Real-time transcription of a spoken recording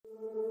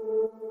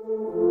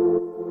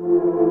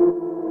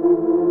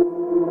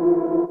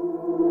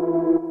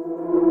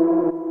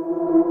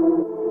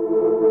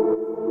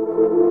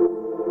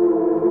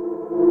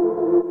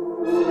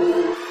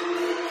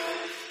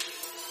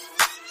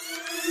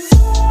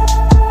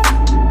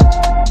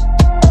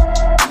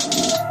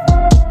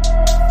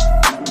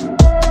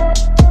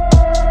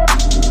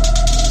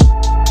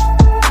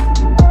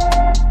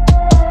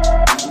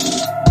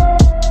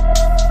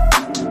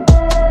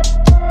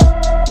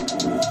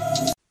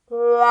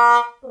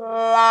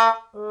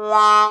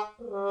Welcome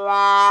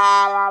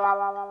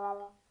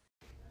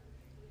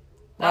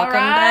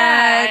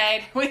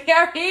back. We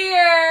are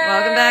here.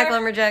 Welcome back,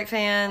 Lumberjack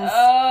fans.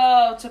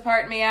 Oh, to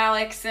pardon me,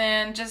 Alex,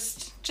 and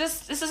just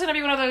this is gonna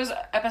be one of those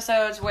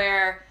episodes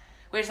where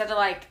we just have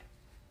to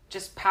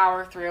just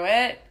power through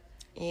it.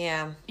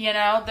 Yeah. You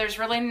know, there's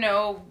really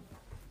no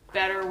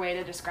better way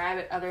to describe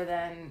it other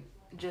than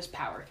just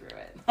power through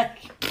it.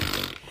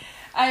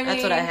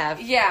 That's what I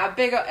have. Yeah,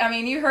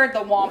 you heard the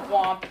womp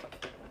womp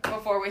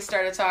before we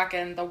started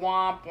talking. The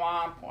womp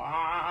womp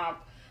womp.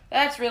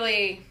 That's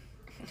really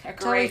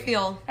That's how we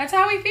feel. That's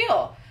how we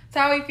feel. That's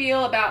how we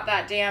feel about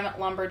that damn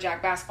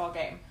Lumberjack basketball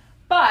game.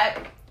 But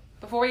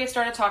before we get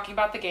started talking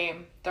about the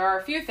game, there are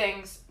a few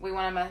things we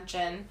want to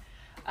mention.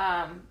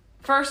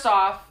 First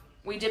off,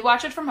 we did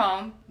watch it from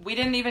home. We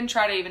didn't even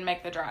try to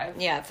make the drive.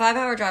 Yeah,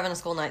 5-hour drive on a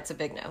school night's a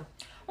big no.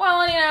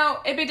 Well,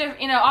 it'd be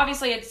different.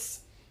 Obviously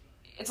it's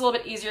a little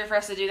bit easier for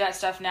us to do that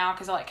stuff now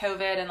because of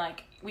COVID and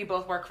we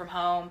both work from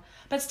home.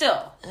 But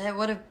still, it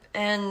would have.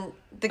 And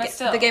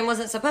the game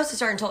wasn't supposed to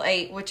start until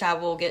 8, which I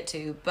will get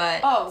to.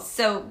 But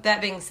so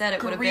that being said,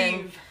 it would have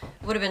been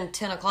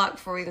 10 o'clock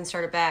before we even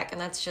started back,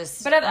 and that's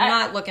just. But I'm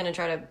not looking to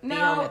try to be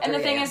home at 3 and the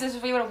thing is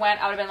if we would have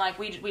went, I would have been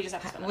we just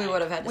have to spend the night. We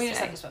would have had to. We just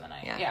have to spend the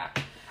night. Yeah.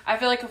 I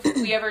feel like if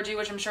we ever do,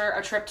 which I'm sure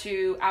a trip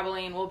to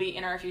Abilene will be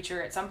in our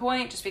future at some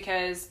point, just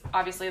because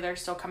obviously they're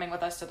still coming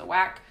with us to the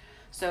WAC,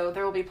 so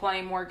there will be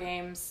plenty more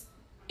games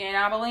in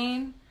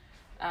Abilene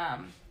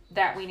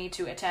that we need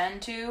to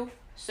attend to.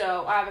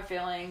 So I have a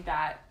feeling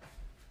that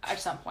at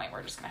some point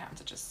we're just gonna have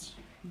to just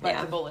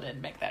bite the bullet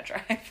and make that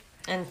drive.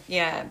 And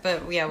we'll have to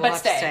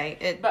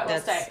stay.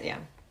 We'll stay. Yeah.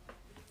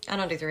 I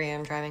don't do 3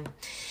 a.m. driving.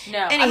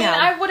 No, anyhow.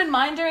 I wouldn't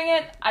mind doing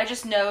it. I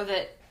just know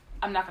that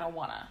I'm not gonna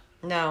wanna.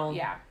 No.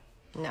 Yeah.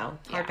 No,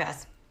 hard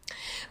pass.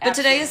 But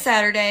today is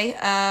Saturday.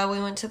 We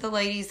went to the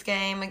ladies'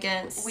 game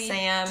against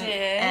Sam. We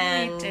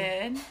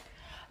did.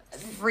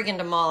 Freaking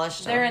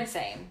demolished them. They're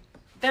insane.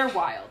 They're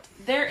wild.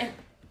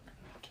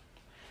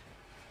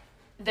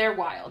 They're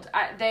wild.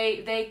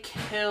 They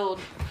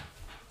killed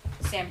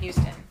Sam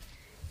Houston.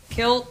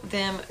 Killed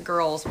them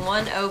girls.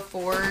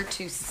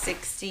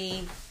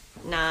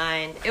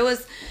 104-69. It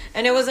was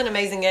an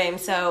amazing game.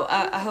 So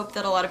I hope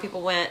that a lot of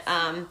people went.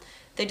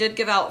 They did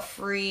give out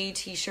free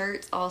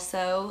t-shirts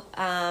also.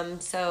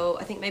 So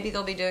I think maybe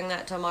they'll be doing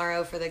that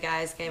tomorrow for the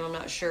guys' game. I'm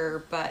not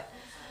sure. But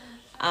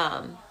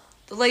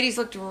the ladies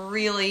looked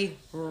really,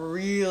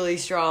 really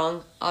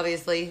strong.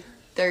 Obviously,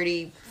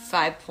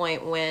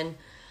 35-point win.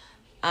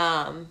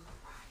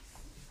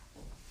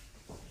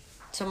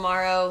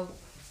 Tomorrow,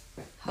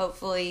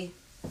 hopefully,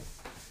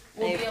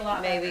 we'll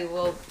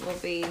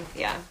be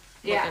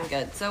looking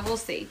good. So we'll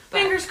see.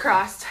 Fingers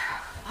crossed.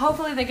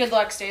 Hopefully the good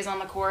luck stays on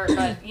the court,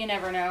 but you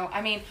never know.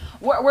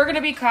 We're going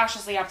to be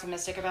cautiously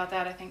optimistic about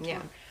that, I think.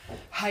 Yeah.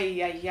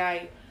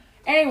 Hi.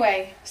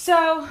 Anyway,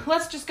 so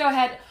let's just go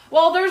ahead.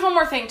 Well, there's one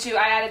more thing, too.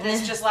 I added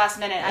this just last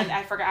minute.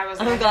 I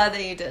forgot. I'm glad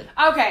that you did.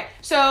 Okay,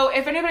 so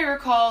if anybody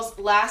recalls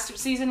last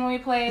season when we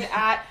played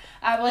at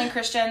Abilene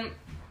Christian,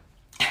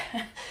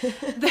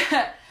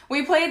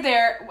 we played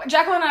there.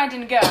 Jacqueline and I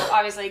didn't go,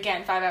 obviously,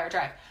 again, 5-hour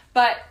drive.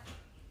 But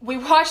we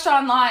watched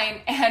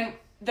online, and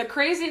the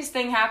craziest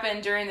thing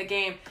happened during the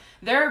game.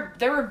 There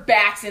were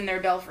bats in their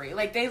belfry.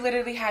 They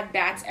literally had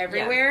bats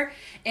everywhere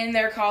in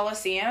their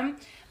Coliseum.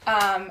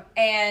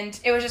 And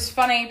it was just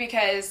funny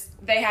because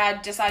they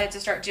had decided to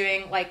start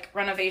doing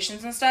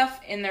renovations and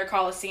stuff in their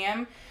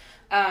Coliseum.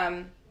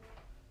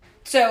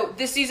 So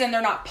this season they're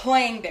not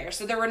playing there,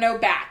 so there were no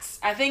bats.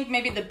 I think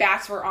maybe the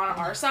bats were on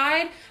our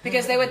side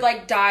because they would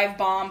dive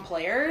bomb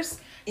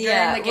players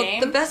during the game.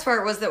 Well, the best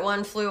part was that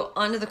one flew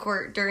onto the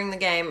court during the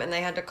game and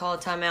they had to call a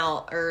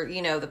timeout, or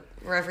the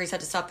referees had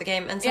to stop the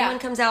game, and someone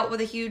comes out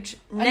with a huge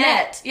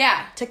net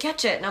to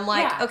catch it. And I'm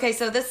like, okay,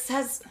 so this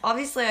has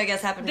obviously, I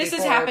guess, happened before. This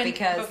has happened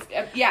because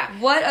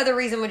what other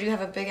reason would you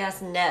have a big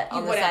ass net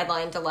on the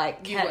sideline to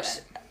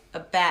catch a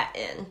bat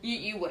in?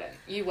 You wouldn't.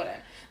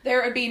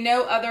 There would be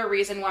no other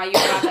reason why you would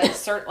have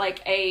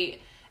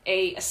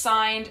a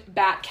assigned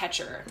bat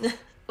catcher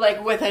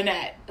with a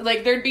net.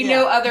 There'd be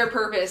no other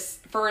purpose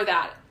for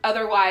that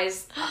other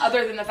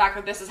than the fact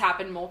that this has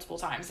happened multiple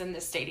times in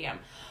this stadium.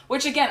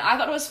 Which, again, I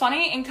thought it was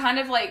funny and kind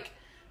of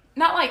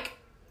not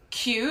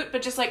cute,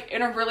 but just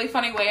in a really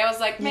funny way. I was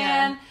like,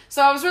 man.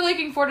 So I was really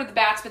looking forward to the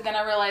bats, but then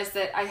I realized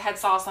that I had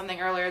saw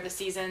something earlier this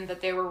season that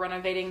they were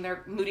renovating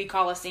their Moody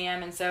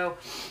Coliseum, and so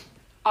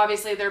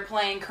obviously they're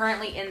playing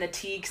currently in the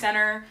Teague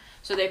Center.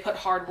 So they put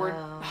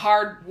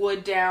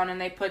hardwood down, and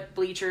they put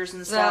bleachers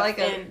and stuff. Is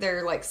that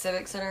their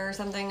civic center or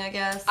something, I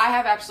guess? I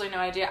have absolutely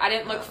no idea. I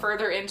didn't look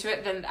further into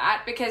it than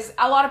that because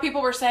a lot of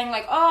people were saying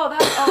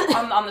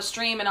on the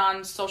stream and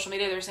on social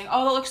media, they're saying,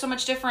 that looks so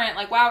much different.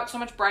 Wow, it's so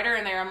much brighter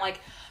in there. I'm like,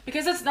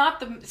 because it's not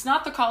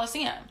the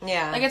Coliseum.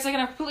 Yeah. It's in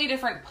a completely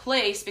different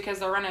place because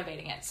they're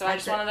renovating it. So I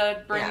just wanted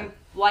to bring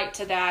light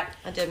to that.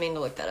 I did mean to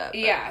look that up.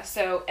 Yeah,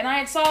 so, and I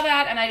had saw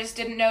that, and I just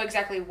didn't know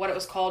exactly what it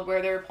was called,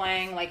 where they were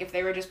playing, if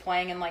they were just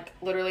playing in,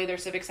 literally their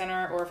civic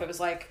center, or if it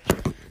was,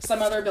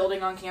 some other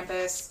building on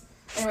campus.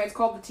 Anyway, it's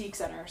called the Teague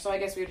Center, so I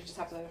guess we would just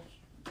have to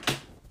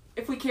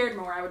if we cared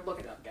more, I would look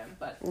it up again.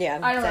 But yeah,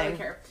 I don't same. really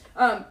care.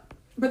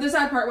 But the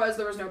sad part was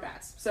there was no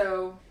bats.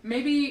 So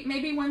maybe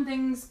when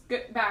things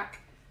get back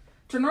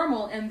to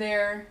normal and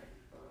they're,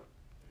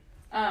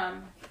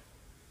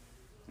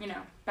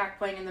 back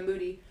playing in the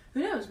Moody,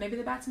 who knows? Maybe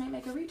the bats might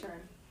make a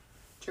return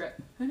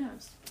trip. Who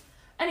knows?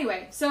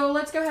 Anyway, so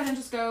let's go ahead and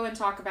just go and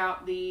talk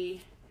about the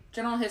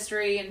general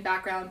history and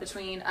background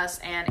between us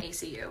and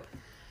ACU.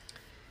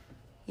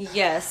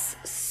 Yes.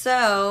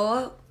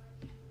 So,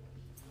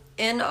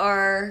 in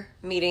our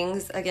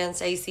meetings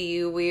against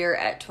ACU, we are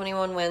at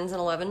 21 wins and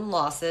 11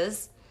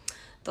 losses.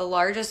 The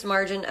largest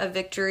margin of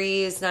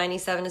victory is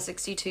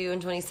 97-62 in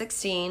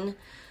 2016.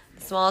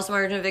 The smallest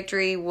margin of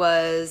victory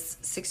was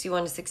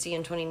 61-60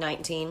 in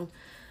 2019.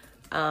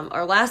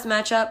 Our last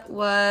matchup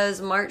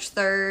was March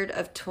 3rd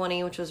of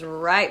 20, which was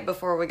right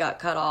before we got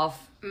cut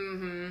off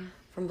from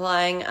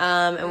playing,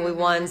 and we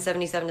won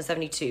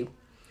 77-72.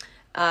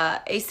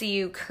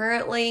 ACU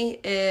currently,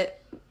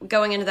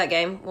 going into that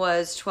game,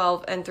 was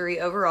 12-3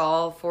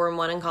 overall,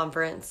 4-1 in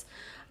conference.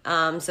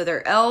 So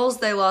their L's,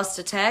 they lost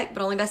to Tech,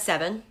 but only by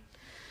 7.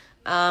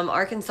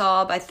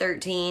 Arkansas by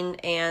 13,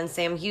 and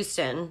Sam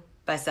Houston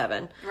by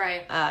 7.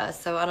 Right.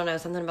 So I don't know,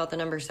 something about the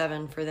number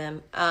 7 for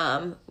them.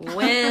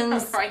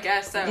 Wins. I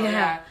guess so.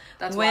 Yeah.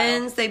 That's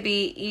wins. Wild. They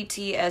beat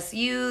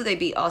ETSU. They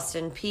beat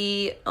Austin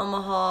P,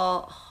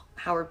 Omaha,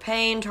 Howard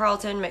Payne,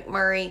 Tarleton,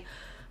 McMurray,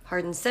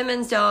 Hardin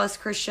Simmons, Dallas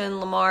Christian,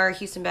 Lamar,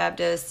 Houston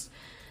Baptist,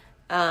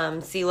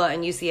 SELA,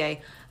 and UCA.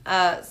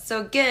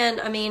 So again,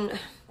 I mean,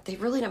 they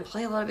really didn't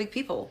play a lot of big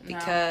people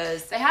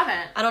because they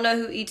haven't. I don't know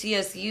who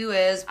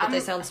ETSU is, but they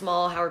sound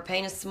small. Howard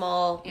Payne is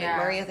small. Yeah.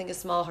 McMurray, I think, is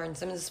small. Hardin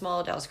Simmons is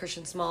small. Dallas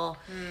Christian small.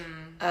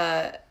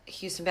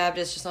 Houston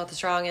Baptist just not the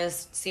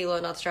strongest.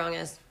 SELA not the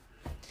strongest.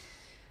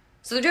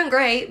 So they're doing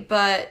great,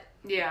 but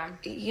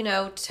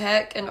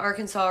Tech and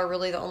Arkansas are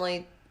really the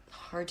only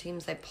hard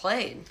teams they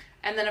played.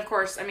 And then, of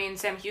course, I mean,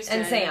 Sam Houston.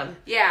 And Sam.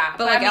 Yeah.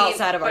 But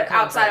outside of our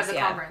conference. Outside of the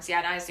conference. Yeah,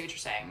 now I see what you're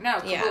saying. No,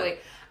 completely. Yeah.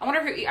 I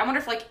wonder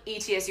if like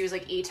ETSU is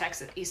like East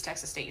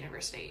Texas State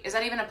University. Is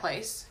that even a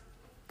place?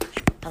 I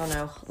don't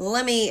know.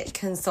 Let me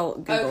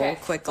consult Google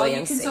quickly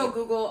and see. While you consult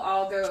Google,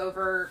 I'll go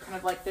over kind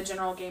of like the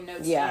general game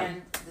notes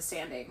and the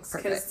standings.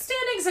 Because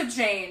standings have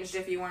changed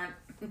if you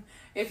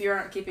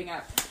aren't keeping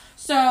up.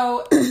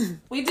 So,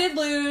 we did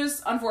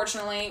lose,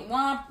 unfortunately.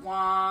 Womp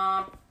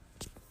womp.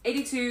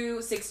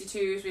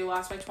 82-62, so we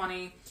lost by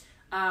 20.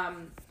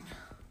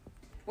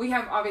 We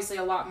have obviously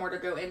a lot more to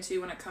go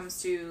into when it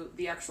comes to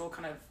the actual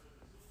kind of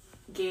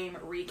game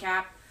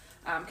recap,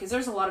 because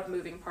there's a lot of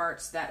moving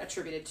parts that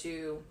attributed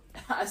to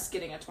us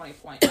getting a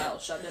 20-point L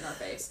shoved in our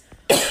face.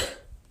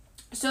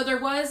 So there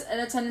was an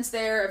attendance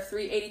there of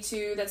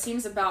 382. That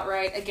seems about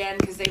right, again,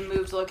 because they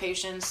moved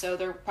locations, so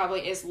there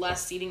probably is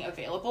less seating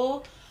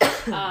available.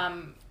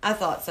 I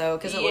thought so,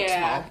 because it looked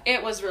small.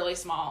 It was really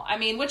small. I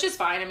mean, which is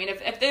fine. I mean,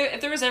 if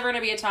there was ever going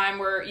to be a time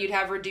where you'd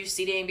have reduced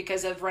seating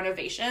because of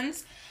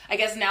renovations, I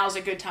guess now's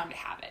a good time to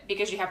have it,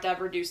 because you have to have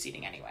reduced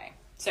seating anyway.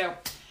 So,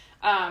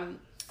 and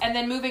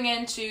then moving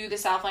into the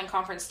Southland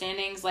Conference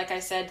standings, like I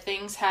said,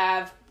 things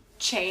have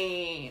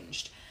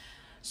changed.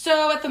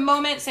 So at the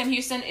moment, Sam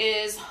Houston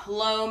is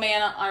lone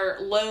man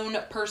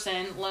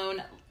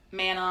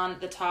on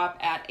the top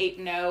at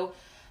 8-0.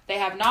 They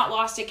have not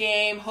lost a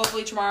game.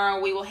 Hopefully tomorrow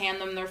we will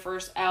hand them their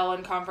first L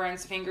in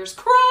conference. Fingers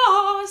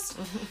crossed.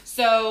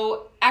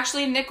 So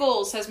actually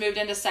Nichols has moved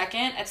into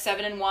second at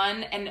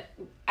 7-1, and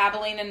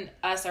Abilene and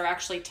us are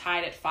actually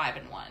tied at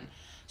 5-1.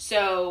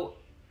 So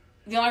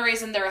the only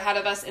reason they're ahead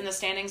of us in the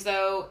standings,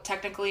 though,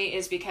 technically,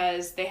 is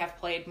because they have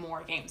played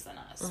more games than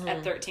us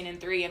at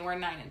 13-3, and we're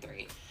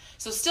 9-3.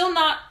 So still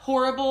not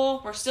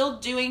horrible. We're still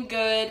doing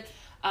good.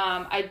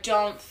 I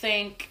don't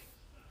think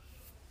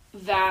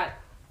that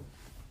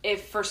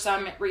if for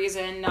some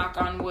reason, knock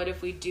on wood,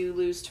 if we do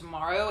lose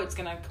tomorrow, it's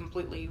going to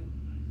completely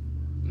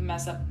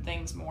mess up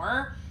things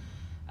more.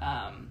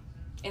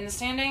 In the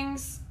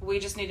standings, we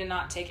just need to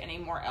not take any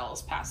more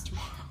L's past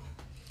tomorrow.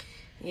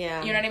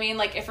 Yeah. You know what I mean?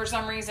 Like, if for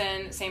some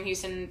reason Sam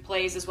Houston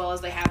plays as well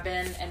as they have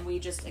been, and we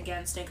just,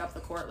 again, stink up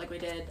the court like we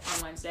did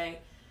on Wednesday,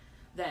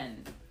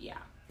 then, yeah.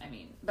 I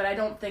mean, but I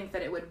don't think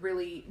that it would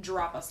really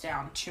drop us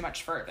down too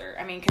much further.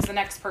 I mean, because the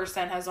next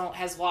person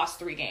has lost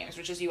 3 games,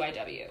 which is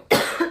UIW.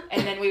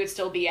 And then we would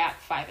still be at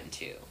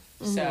 5-2.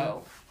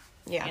 So,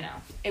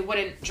 it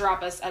wouldn't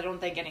drop us, I don't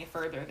think, any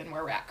further than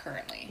where we're at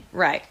currently.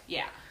 Right.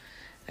 Yeah.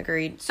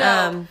 Agreed.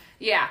 So,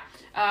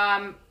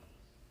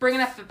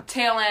 bringing up the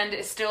tail end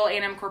is still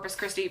A&M Corpus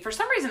Christi. For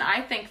some reason,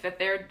 I think that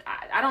they're,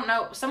 I don't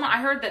know, I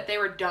heard that they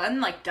were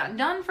done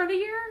for the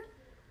year.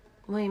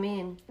 What do you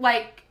mean?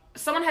 Like,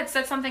 someone had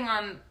said something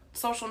on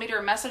social media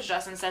or messaged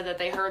us and said that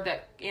they heard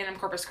that A&M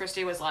Corpus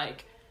Christi was,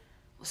 like,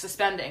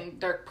 suspending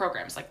their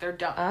programs. Like, they're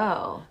done.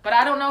 Oh. But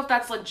I don't know if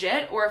that's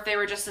legit or if they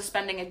were just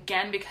suspending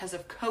again because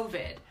of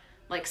COVID.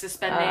 Like,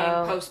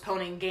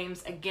 postponing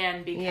games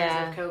again because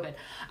of COVID.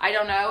 I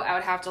don't know. I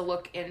would have to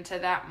look into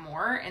that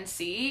more and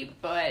see,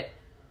 but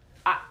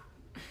I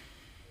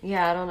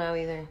don't know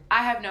either.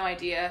 I have no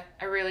idea.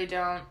 I really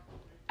don't.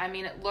 I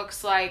mean, it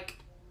looks like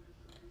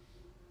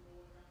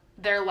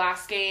their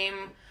last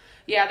game.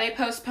 Yeah, they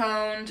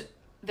postponed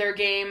their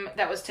game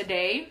that was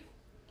today.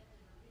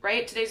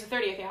 Right? Today's the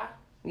 30th, yeah?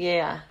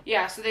 Yeah.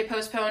 Yeah, so they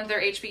postponed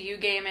their HBU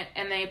game,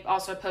 and they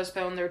also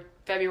postponed their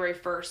February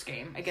 1st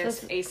game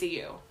against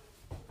ACU.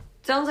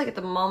 Sounds like at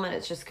the moment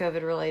it's just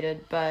COVID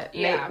related, but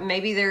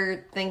maybe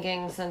they're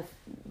thinking since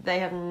they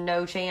have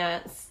no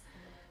chance,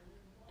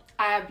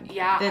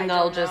 then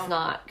they'll just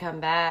not come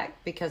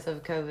back because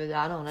of COVID.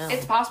 I don't know.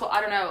 It's possible.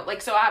 I don't know.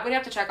 Like, so we'd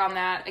have to check on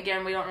that.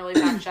 Again, we don't really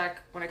fact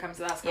check when it comes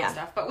to that kind of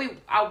stuff, but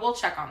I will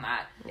check on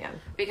that. Yeah.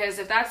 Because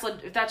if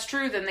that's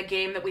true, then the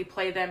game that we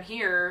play them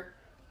here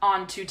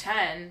on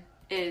 2/10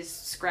 is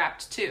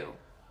scrapped too.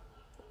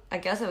 I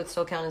guess it would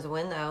still count as a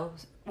win though.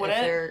 Would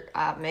it?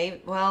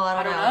 Maybe. Well,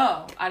 I don't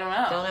know. I don't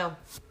know. Don't know.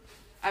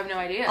 I have no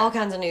idea. All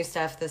kinds of new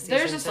stuff this season.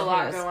 There's just a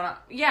lot going on.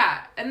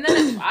 Yeah, and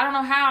then I don't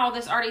know how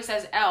this already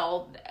says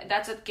L.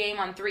 That's a game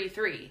on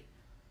 3/3.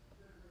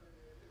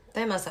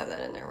 They must have that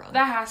in there wrong.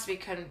 That has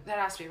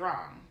to be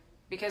wrong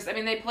because I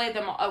mean they played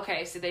them.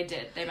 Okay, so they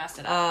did. They messed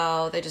it up.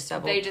 Oh, they just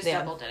doubled. They just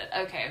doubled it.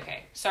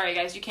 Okay. Sorry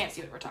guys, you can't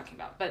see what we're talking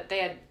about, but they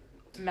had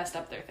messed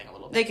up their thing a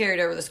little bit. They carried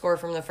over the score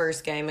from the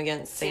first game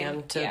against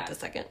Sam to the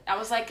second. I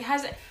was like,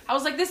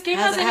 this game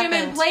hasn't even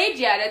been played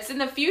yet. It's in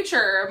the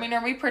future. I mean,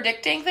 are we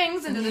predicting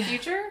things into the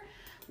future?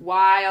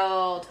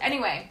 Wild.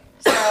 Anyway,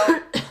 so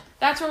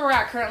that's where we're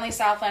at currently,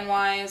 Southland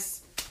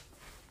wise.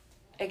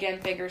 Again,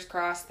 fingers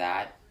crossed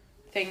that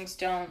things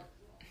don't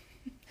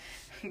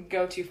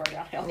go too far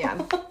downhill.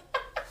 Yeah.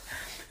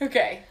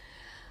 Okay.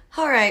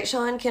 All right,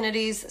 Sean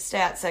Kennedy's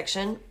stats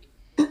section.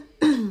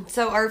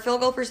 So our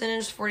field goal percentage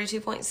is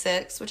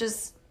 42.6, which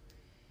is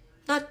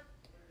not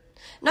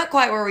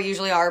quite where we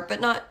usually are, but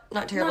not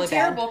terribly bad. Not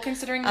terrible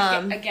considering,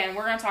 again,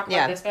 we're going to talk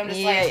about this, but I'm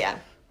just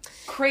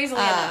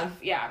crazily enough,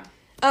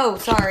 Oh,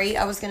 sorry.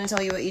 I was going to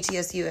tell you what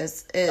ETSU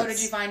is.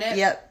 Did you find it?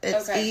 Yep.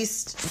 It's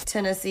East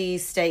Tennessee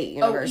State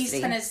University. Oh,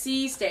 East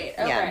Tennessee State.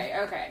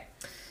 Okay.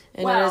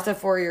 And it is a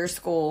 4-year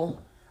school.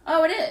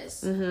 Oh, it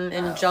is? Mm-hmm.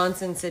 In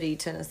Johnson City,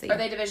 Tennessee. Are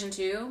they Division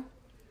 2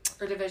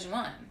 or Division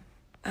 1?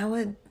 I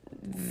would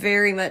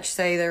very much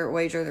say they're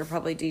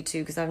probably D2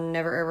 because I've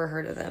never ever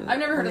heard of them. I've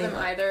never heard of them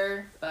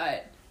either,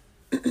 but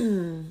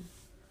it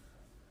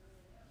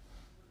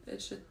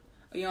should.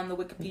 Are you on the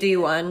Wikipedia?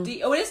 D1.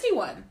 It is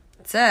D1.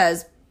 It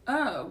says.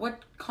 Oh,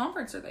 what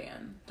conference are they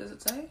in? Does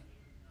it say?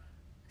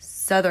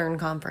 Southern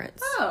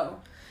Conference. Oh,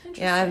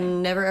 interesting. Yeah, I've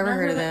never ever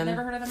heard of them.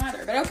 Never heard of them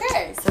either, but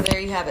okay. So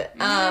there you have it.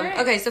 Right.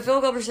 Okay, so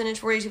field goal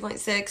percentage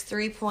 42.6,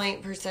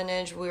 3-point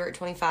percentage we were at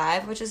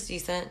 25, which is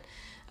decent.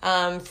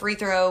 Free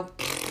throw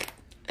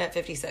at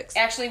 56.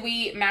 Actually,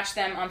 we matched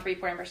them on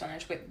 3-point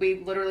percentage. We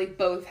literally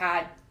both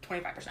had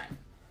 25%.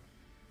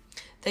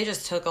 They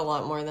just took a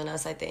lot more than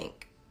us, I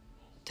think.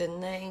 Didn't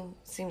they?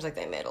 Seems like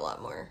they made a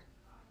lot more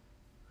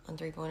on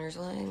 3-pointers.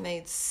 Well, they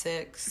made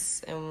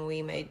 6 and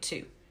we made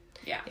 2.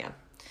 Yeah. Yeah.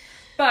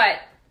 But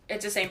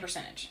it's the same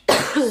percentage.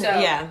 So,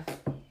 yeah.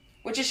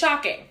 Which is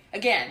shocking.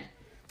 Again,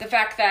 the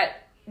fact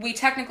that we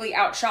technically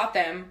outshot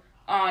them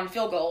on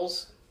field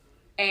goals.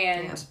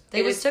 And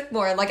they just took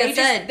more. Like I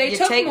said, you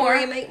take more,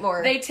 you make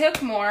more. They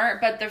took more,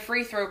 but the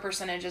free throw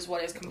percentage is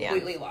what is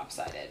completely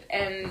lopsided.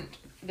 And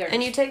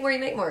you take more, you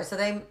make more. So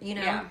they,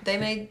 they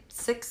made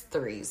 6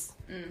 threes.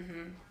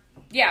 Mm-hmm.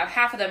 Yeah,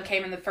 half of them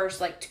came in the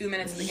first 2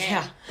 minutes of the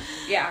game.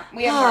 Yeah,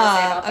 we have more to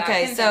say about that.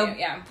 Okay, so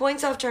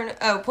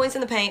points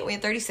in the paint. We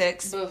had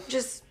 36. Oof.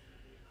 Just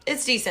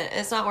it's decent.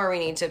 It's not where we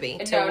need to be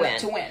to win.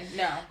 To win,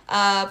 no.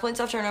 Points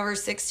off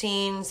turnovers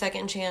 16.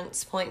 Second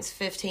chance points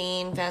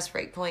 15. Fast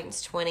break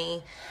points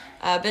 20.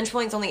 Bench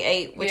points only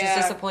 8, which is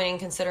disappointing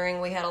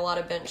considering we had a lot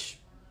of bench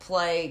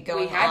play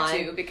going on. We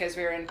had to because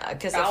we were in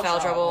because of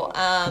foul trouble.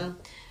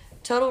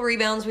 Total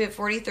rebounds, we have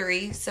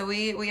 43, so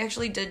we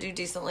actually did do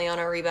decently on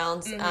our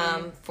rebounds.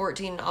 Mm-hmm.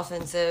 14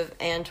 offensive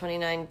and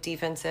 29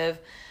 defensive.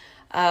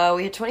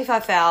 We had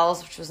 25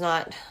 fouls, which was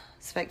not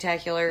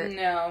spectacular.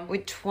 No. We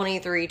had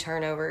 23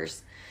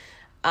 turnovers,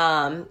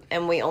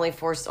 and we only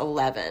forced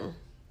 11.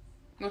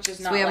 Which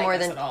is not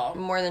at all.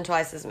 More than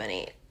twice as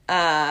many.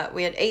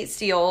 We had 8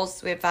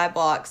 steals. We had 5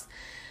 blocks.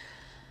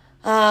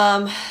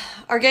 Our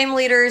game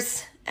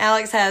leaders...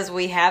 Alex has,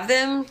 we have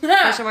them.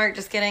 Question mark,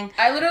 just kidding.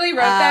 I literally wrote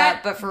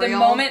that, but for the real?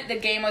 moment the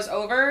game was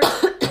over,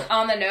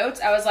 on the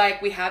notes, I was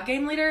like, we have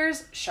game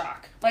leaders?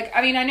 Shock.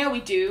 I mean, I know we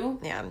do.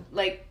 Yeah.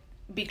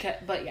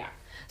 But yeah.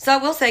 So I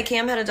will say,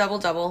 Cam had a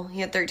double-double.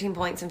 He had 13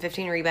 points and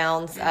 15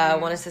 rebounds,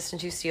 1 assist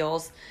and 2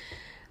 steals.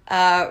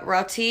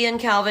 Rati and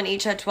Calvin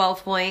each had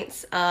 12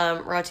 points.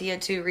 Rati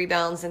had 2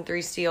 rebounds and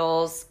 3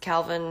 steals.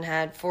 Calvin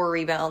had 4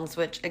 rebounds,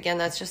 which, again,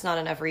 that's just not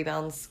enough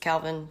rebounds.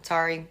 Calvin,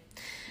 sorry.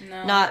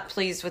 No. Not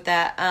pleased with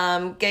that.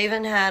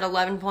 Gavin had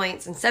 11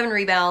 points and 7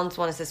 rebounds,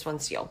 1 assist, 1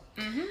 steal.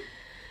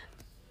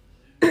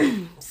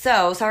 Mm-hmm.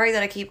 So, sorry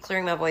that I keep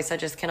clearing my voice. I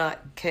just cannot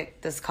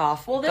kick this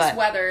cough. Well, this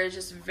weather is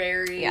just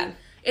very... Yeah.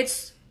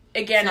 It's,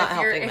 again,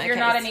 if you're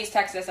not in East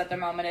Texas at the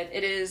moment,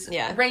 it is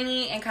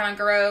rainy and kind of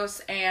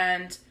gross,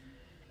 and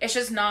it's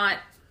just not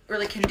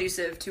really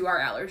conducive to our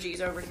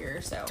allergies over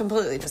here. So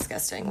completely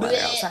disgusting weather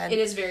outside. It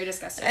is very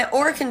disgusting.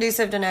 Or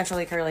conducive to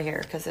naturally curly hair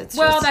because it's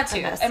that just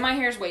too. And my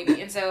hair is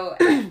wavy, and so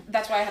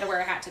that's why I had to wear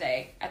a hat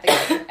today at the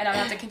game, and I'm gonna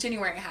have to continue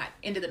wearing a hat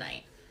into the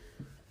night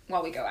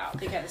while we go out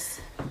because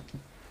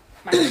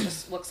my hair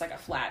just looks like a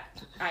flat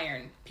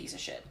iron piece of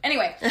shit.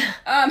 Anyway,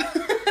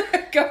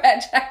 go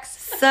ahead, Jax.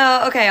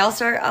 So, okay, I'll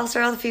start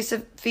off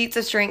the feats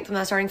of strength with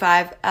my starting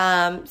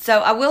 5. So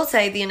I will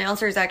say the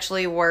announcers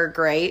actually were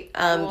great.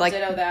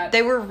 Ditto that.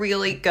 They were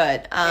really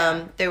good.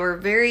 They were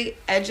very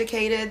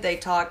educated. They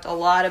talked a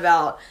lot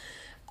about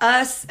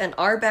us and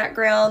our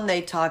background.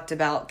 They talked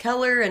about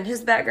Keller and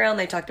his background.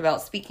 They talked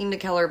about speaking to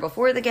Keller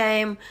before the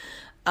game.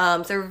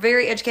 So they were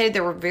very educated.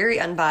 They were very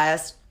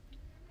unbiased.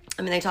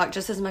 I mean, they talked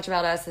just as much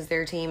about us as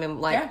their team,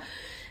 and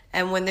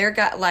and when their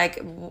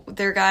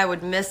guy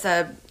would miss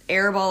a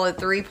air ball at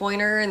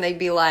 3-pointer, and they'd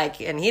be like,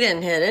 and he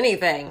didn't hit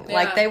anything. Yeah.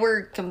 Like they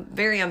were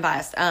very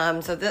unbiased.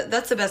 So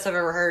that's the best I've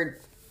ever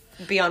heard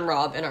beyond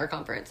Rob in our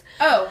conference.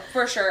 Oh,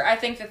 for sure. I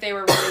think that they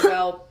were really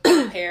well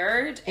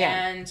prepared,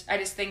 and I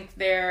just think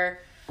the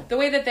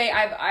way that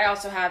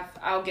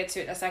I'll get to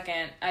it in a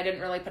second. I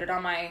didn't really put it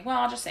on my. Well,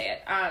 I'll just say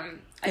it.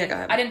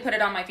 I didn't put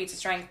it on my feats of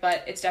strength,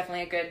 but it's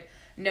definitely a good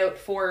note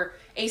for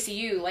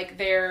ACU, like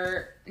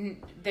their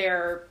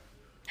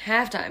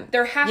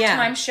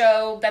halftime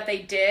show that they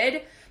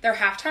did. Their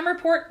halftime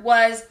report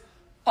was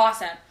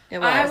awesome.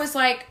 I was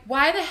like,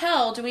 why the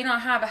hell do we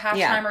not have a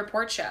halftime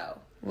report show?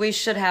 We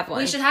should have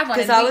one.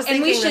 Because I was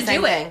thinking we should the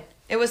same do thing. it.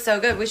 It was so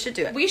good. We should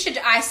do it.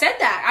 I said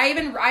that. I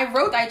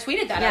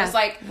tweeted that. I was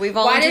like,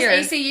 why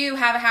does ACU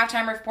have a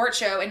halftime report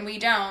show and we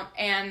don't?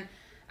 And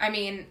I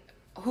mean,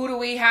 who do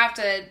we have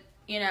to,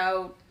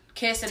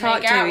 kiss and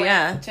make out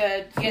with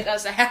to get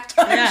us a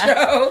halftime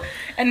show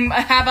and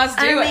have us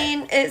do it? I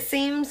mean, it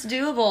seems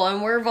doable,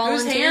 and we're volunteering.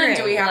 Whose hand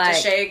do we have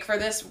to shake for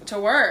this to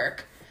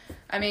work?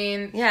 I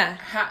mean,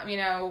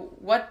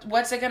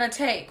 what's it gonna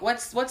take?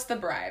 What's the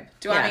bribe?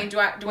 Do we have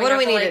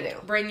to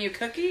bring you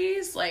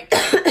cookies? Like, do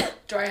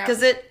I have?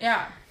 Because it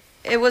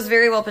was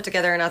very well put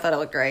together, and I thought it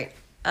looked great.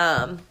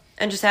 And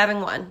just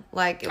having one,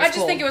 like, it was I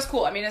think it was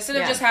cool. I mean, instead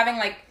of just having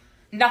like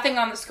nothing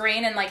on the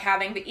screen and like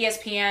having the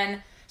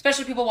ESPN.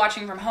 Especially people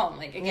watching from home.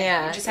 Like,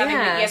 again, just having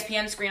the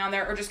ESPN screen on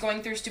there or just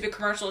going through stupid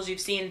commercials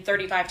you've seen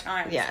 35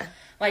 times. Yeah.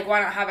 Like,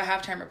 why not have a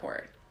halftime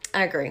report?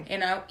 I agree.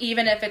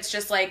 Even if it's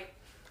just, like,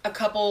 a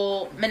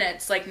couple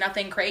minutes, like,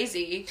 nothing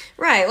crazy.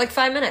 Right, like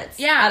 5 minutes.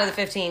 Yeah. Out of the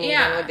 15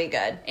 even would be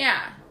good. Yeah.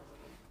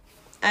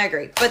 I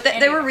agree. But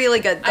they were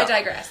really good. I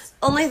digress.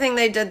 Only thing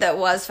they did that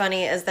was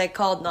funny is they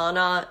called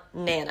Nana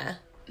Nana.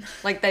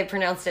 Like, they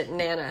pronounced it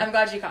Nana. I'm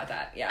glad you caught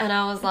that, yeah. And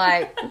I was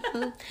like,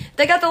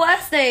 they got the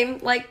last name,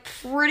 like,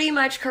 pretty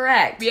much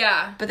correct.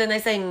 Yeah. But then they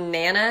say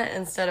Nana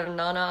instead of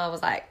Nana. I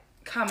was like,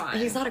 come on.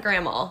 He's not a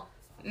grandma.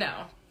 No.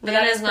 But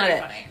that is not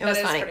it. Funny. It was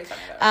funny. Pretty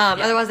funny,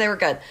 though. Otherwise, they were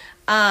good.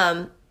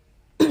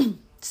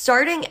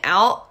 Starting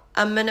out,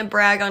 I'm going to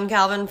brag on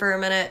Calvin for a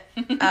minute.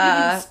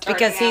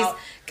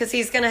 Because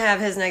he's going to have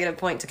his negative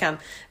point to come.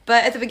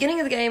 But at the beginning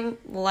of the game,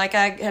 like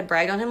I had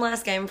bragged on him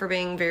last game for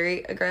being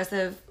very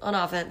aggressive on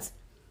offense,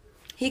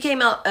 he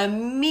came out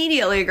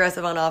immediately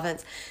aggressive on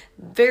offense.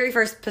 Very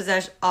first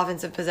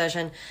offensive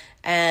possession,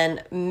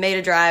 and made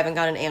a drive and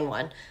got an and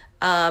one.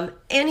 And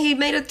he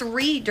made a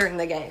 3 during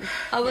the game.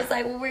 I was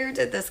like, where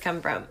did this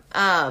come from?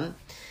 So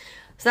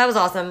that was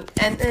awesome.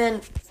 And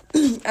then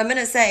I'm going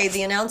to say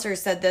the announcer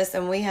said this,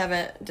 and we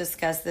haven't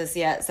discussed this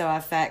yet, so I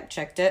fact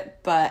checked it.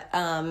 But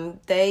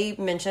they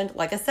mentioned,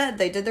 like I said,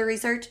 they did their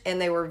research, and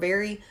they were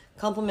very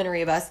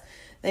complimentary of us.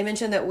 They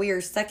mentioned that we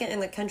are second in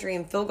the country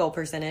in field goal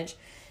percentage.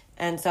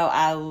 And so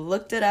I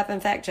looked it up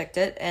and fact-checked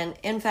it. And,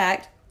 in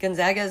fact,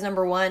 Gonzaga is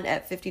number 1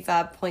 at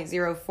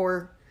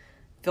 55.04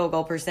 field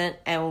goal percent.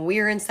 And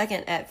we're in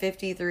second at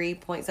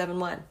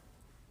 53.71.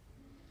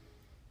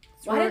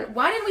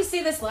 Why didn't we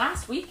see this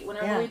last week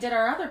whenever we did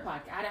our other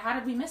podcast? How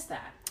did we miss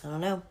that? I don't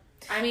know.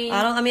 I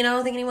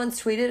don't think anyone's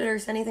tweeted it or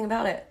said anything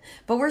about it.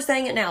 But we're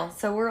saying it now.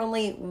 So we're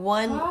only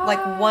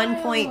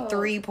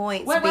 1.3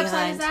 points what behind. What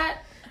website is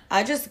that?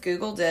 I just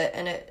Googled it,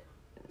 and it...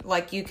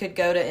 Like, you could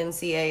go to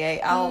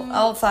NCAA.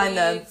 I'll find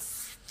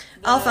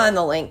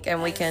the link,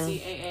 and we can...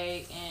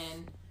 NCAA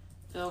in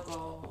field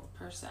goal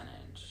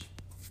percentage.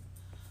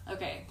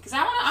 Okay, because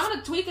I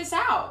want to tweet this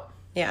out.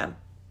 Yeah.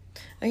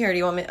 Oh, here, do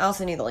you want me... I'll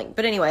send you the link.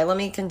 But anyway, let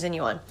me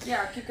continue on.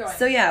 Yeah, keep going.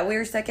 So, yeah, we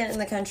were second in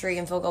the country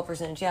in field goal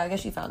percentage. Yeah, I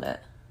guess you found it.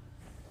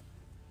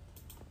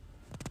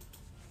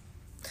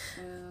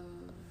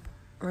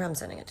 Or I'm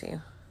sending it to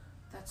you.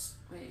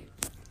 Wait.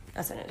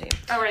 I sent it to you.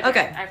 Oh, right there.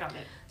 Okay. I found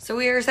it. So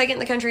we are second in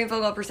the country in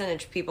field goal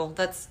percentage, people.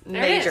 That's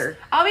there major.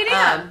 I'll be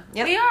damned.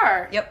 Yep. We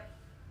are. Yep.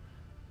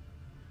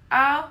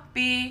 I'll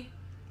be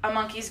a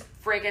monkey's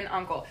friggin'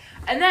 uncle.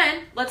 And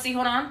then, let's see,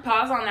 hold on,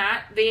 pause on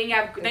that. Then you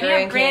have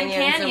Grand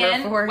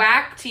Canyon,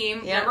 WAC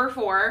team, number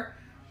 4.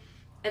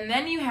 And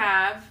then you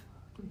have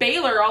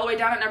Baylor all the way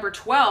down at number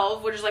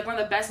 12, which is like one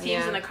of the best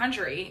teams in the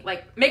country.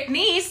 Like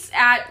McNeese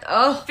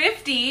at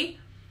 50.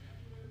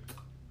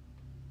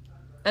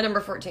 At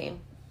number 14.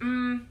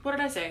 What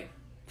did I say?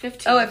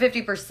 15. Oh, at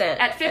 50%.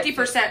 At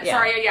 50%. Yeah.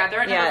 Sorry, yeah,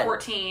 they're at number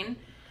 14.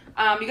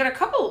 You got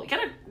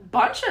a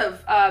bunch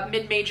of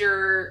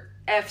mid-major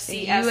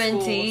FCS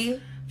UNT. schools.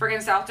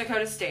 Friggin' South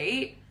Dakota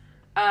State.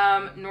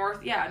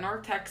 North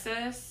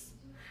Texas.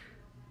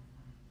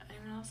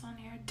 Anyone else on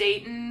here?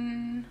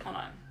 Dayton. Hold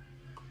on.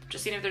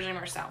 Just seeing if there's any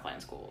more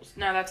Southland schools.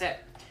 No, that's it.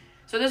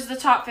 So this is the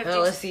top 50.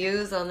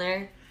 LSU's on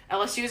there.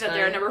 LSU's at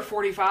there at number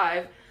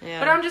 45. Yeah.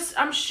 But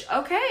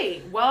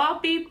okay. Well, I'll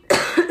be,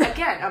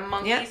 again, a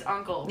monkey's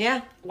uncle.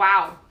 Yeah.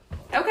 Wow.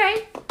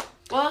 Okay.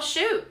 Well,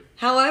 shoot.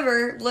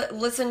 However,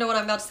 listen to what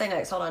I'm about to say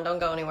next. Hold on, don't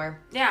go anywhere.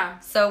 Yeah.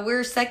 So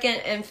we're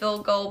second in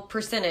field goal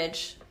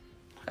percentage.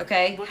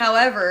 Okay.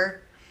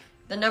 However,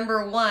 the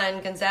number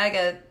one,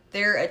 Gonzaga,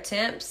 their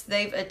attempts,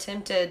 they've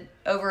attempted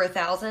over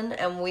 1,000,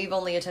 and we've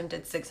only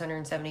attempted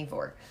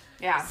 674.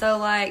 Yeah. So,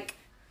 like,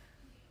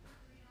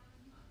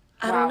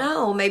 I don't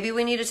know. Maybe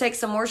we need to take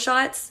some more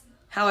shots.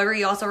 However,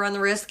 you also run the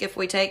risk if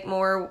we take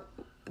more,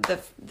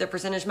 the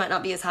percentage might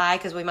not be as high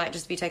because we might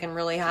just be taking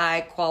really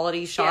high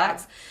quality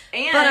shots.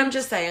 Yeah. But I'm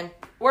just saying,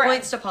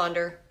 points to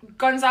ponder.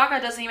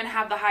 Gonzaga doesn't even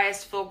have the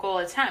highest field goal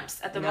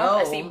attempts at the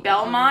moment. I see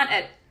Belmont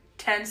at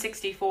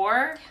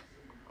 1064.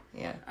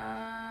 Yeah.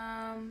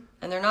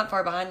 And they're not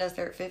far behind us.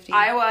 They're at 50.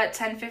 Iowa at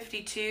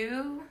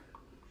 1052.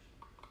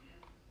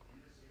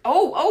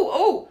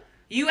 Oh.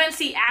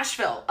 UNC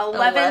Asheville,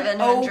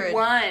 1101.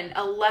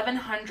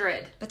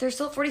 1100. But they're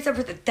still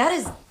 47%. That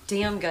is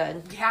damn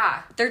good.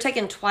 Yeah. They're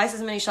taking twice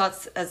as many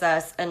shots as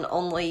us, and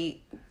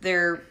only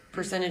their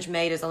percentage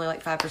made is only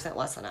like 5%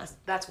 less than us.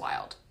 That's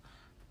wild.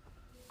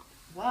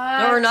 What?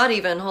 No, or not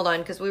even. Hold on,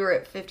 because we were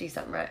at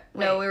 50-something, right?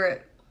 Wait. No, we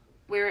were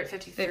at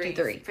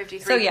 53. 53.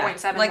 So, yeah,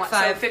 53.71. like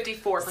 5, so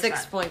 54%.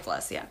 6 points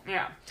less, yeah.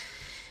 Yeah.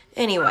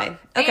 Anyway,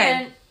 okay.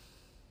 And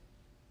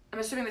I'm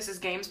assuming this is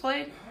games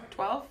played?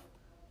 12?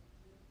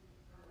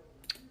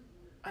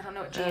 I don't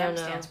know what GM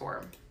stands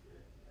for.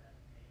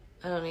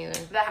 I don't either.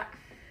 That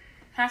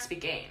has to be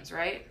games,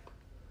 right?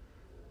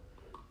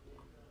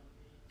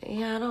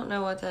 Yeah, I don't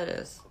know what that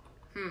is.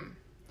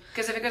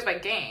 Because if it goes by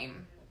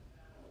game...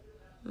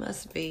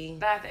 Must be.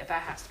 That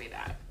has to be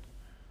that.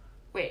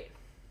 Wait.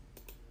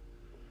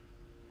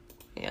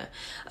 Yeah.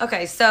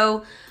 Okay,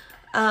 so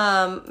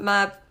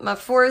my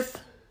fourth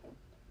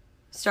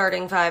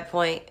starting 5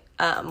 point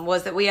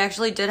was that we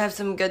actually did have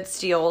some good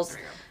steals. There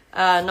we go.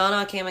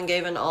 Nana, Cam, and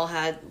Gavin all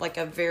had like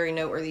a very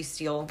noteworthy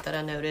steal that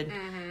I noted.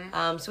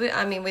 So we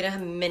didn't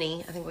have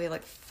many. I think we had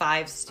like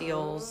 5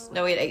 steals.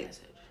 No, we had 8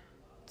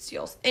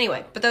 steals.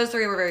 Anyway, but those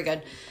 3 were very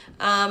good.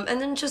 And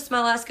then just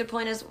my last good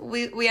point is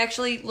we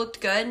actually looked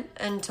good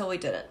until we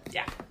didn't.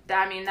 Yeah.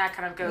 That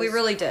kind of goes... We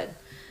really did.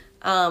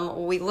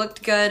 We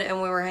looked good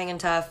and we were hanging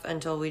tough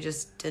until we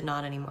just did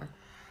not anymore.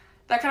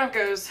 That kind of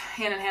goes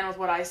hand in hand with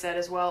what I said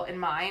as well in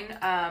mine.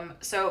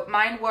 So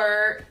mine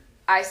were...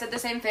 I said the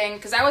same thing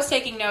because I was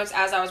taking notes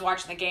as I was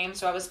watching the game.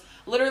 So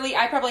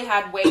I probably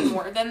had way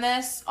more than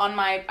this on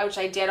which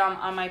I did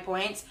on my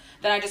points.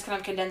 Then I just kind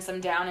of condensed them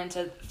down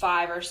into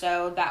 5 or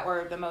so that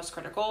were the most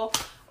critical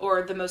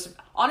or the most,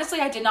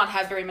 honestly, I did not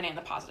have very many on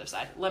the positive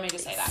side. Let me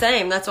just say that.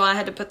 Same. That's why I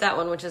had to put that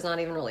one, which is not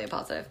even really a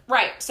positive.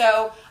 Right.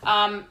 So,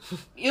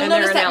 you'll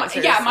notice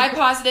that, my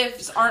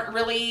positives aren't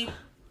really,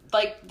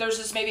 like, there's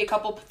just maybe a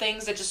couple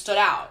things that just stood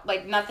out.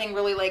 Like, nothing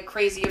really, like,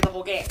 crazy of the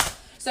whole game.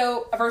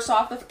 So, first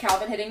off, with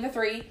Calvin hitting the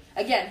 3.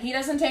 Again, he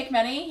doesn't take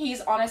many.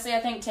 He's honestly, I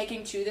think,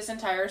 taking 2 this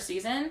entire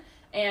season.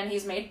 And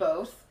he's made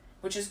both,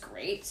 which is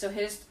great. So,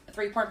 his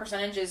 3-point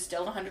percentage is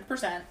still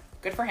 100%.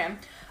 Good for him.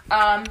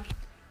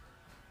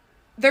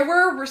 There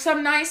were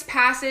some nice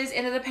passes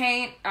into the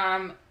paint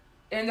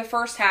in the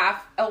first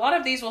half. A lot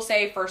of these will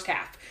say first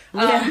half.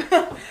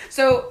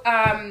 So,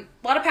 a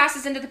lot of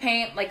passes into the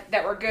paint like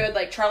that were good.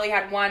 Like, Charlie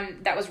had one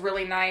that was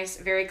really nice.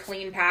 Very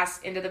clean pass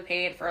into the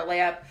paint for a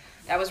layup.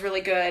 That was really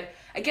good.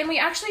 Again, we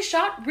actually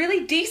shot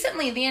really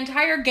decently the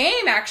entire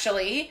game,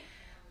 actually.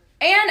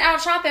 And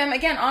outshot them,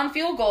 again, on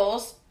field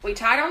goals. We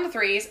tied on the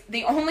 3s.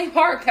 The only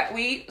part that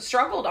we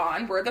struggled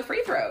on were the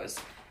free throws.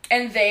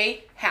 And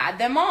they had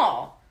them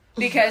all.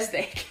 Because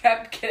they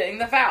kept getting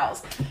the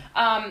fouls.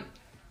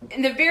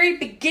 In the very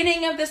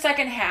beginning of the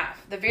second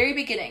half,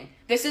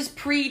 this is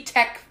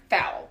pre-tech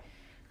foul.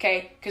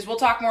 Okay? Because we'll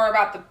talk more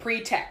about the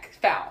pre-tech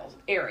foul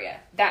area.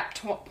 That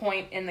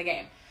point in the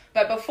game.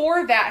 But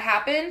before that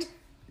happened,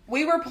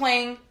 we were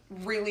playing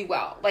really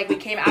well. Like, we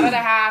came out of the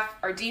half,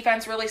 our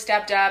defense really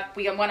stepped up.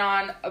 We went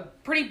on a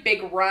pretty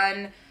big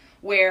run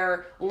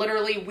where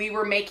literally we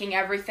were making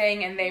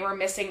everything and they were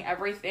missing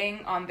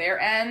everything on their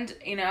end,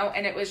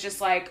 and it was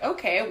just like,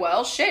 okay,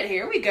 well, shit,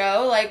 here we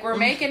go. Like, we're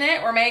making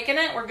it,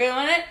 we're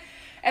doing it.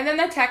 And then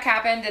the tech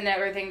happened and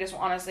everything just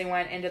honestly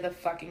went into the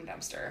fucking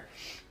dumpster.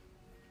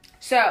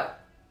 So,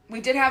 we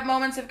did have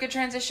moments of good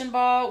transition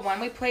ball when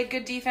we played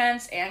good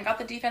defense and got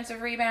the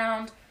defensive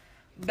rebound.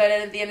 But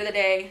at the end of the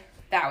day,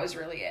 that was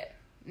really it.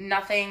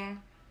 Nothing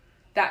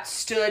that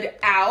stood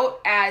out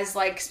as,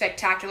 like,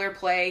 spectacular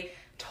play.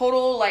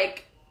 Total,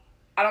 like,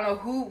 I don't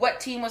know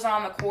what team was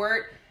on the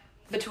court.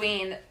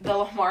 between the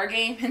Lamar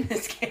game and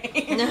this game.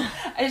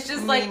 It's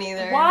just Me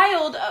neither.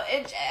 wild.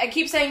 I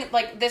keep saying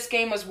like this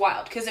game was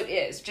wild because it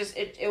is. Just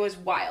it was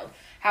wild.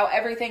 How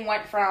everything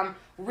went from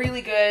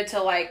really good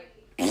to like.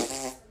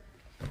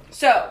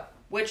 So,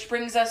 which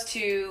brings us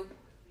to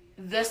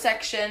the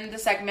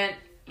segment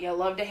you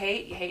love to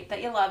hate, you hate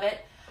that you love it.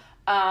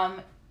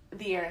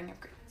 The airing of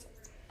grievances.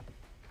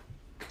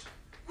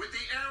 With the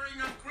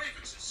airing of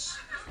grievances,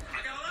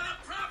 I got a lot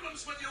of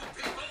problems with you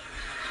people.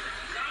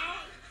 Now,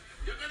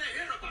 you're gonna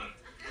hear about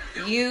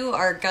it. You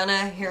are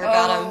gonna hear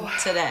about them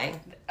today.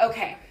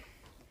 Okay.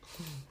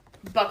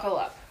 Buckle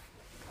up.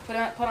 Put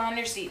on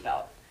your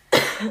seatbelt.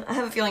 I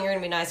have a feeling you're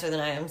gonna be nicer than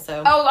I am,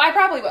 so. Oh, I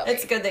probably will.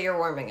 It's good that you're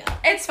warming up.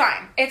 It's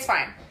fine.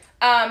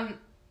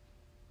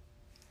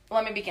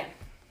 Let me begin.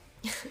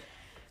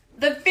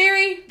 The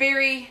very,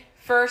 very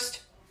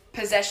first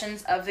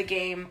possessions of the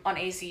game on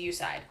ACU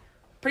side.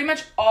 Pretty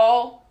much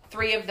all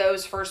 3 of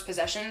those first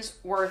possessions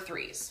were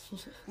threes.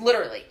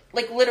 Literally.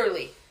 Like,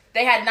 literally.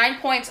 They had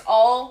 9 points.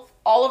 All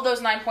of those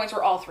 9 points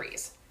were all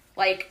threes.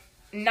 Like,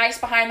 nice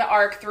behind the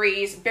arc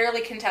threes,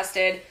 barely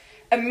contested.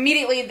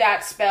 Immediately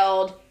that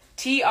spelled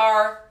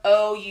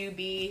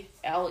TROUBLE.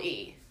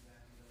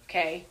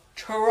 Okay?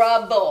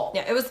 Trouble.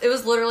 Yeah, it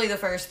was literally the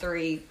first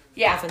 3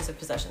 offensive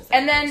possessions.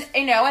 And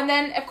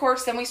then, of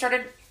course, then we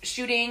started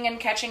shooting and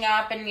catching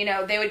up, and,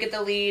 they would get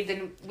the lead,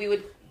 then we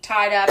would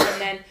tie it up,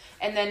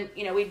 and then,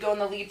 we'd go in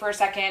the lead for a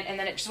second, and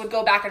then it just would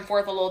go back and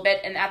forth a little bit,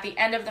 and at the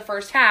end of the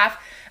first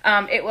half,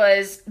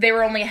 they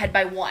were only ahead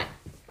by 1.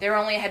 It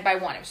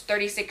was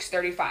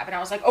 36-35, and I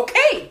was like,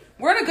 okay,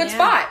 we're in a good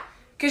spot.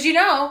 Because,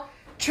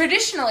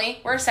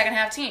 traditionally, we're a second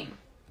half team.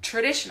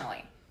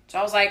 Traditionally. So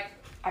I was like,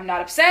 I'm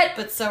not upset.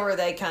 But so were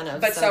they, kind of.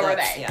 But so were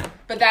they. Yeah.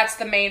 But that's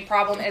the main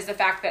problem, is the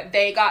fact that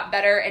they got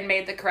better and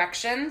made the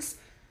corrections,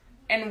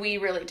 and we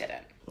really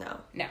didn't. No.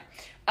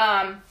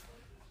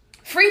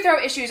 Free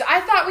throw issues.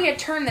 I thought we had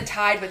turned the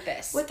tide with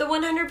this. With the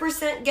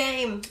 100%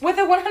 game. With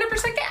a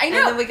 100% game. I know.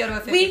 And then we go to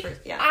a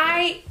 50%.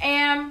 I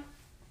am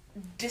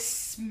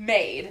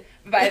dismayed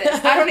by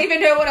this. I don't even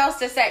know what else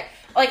to say.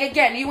 Like,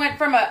 again, you went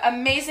from a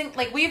amazing...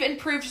 Like, we've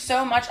improved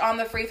so much on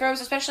the free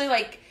throws, especially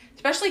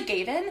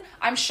Gavin.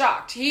 I'm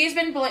shocked. He's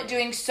been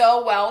doing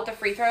so well with the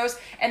free throws,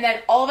 and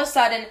then all of a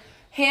sudden,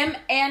 him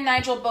and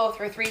Nigel both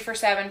were 3 for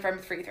 7 from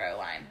the free throw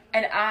line.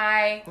 And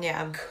I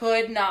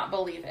could not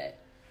believe it.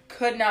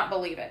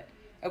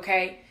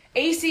 Okay?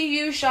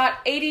 ACU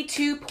shot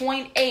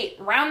 82.8.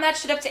 Round that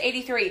shit up to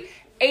 83.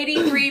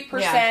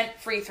 83%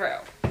 free throw.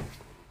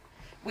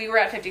 We were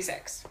at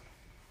 56.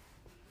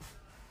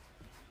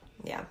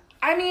 Yeah.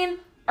 I mean,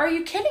 are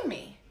you kidding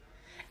me?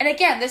 And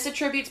again, this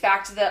attributes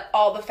back to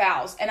all the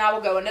fouls, and I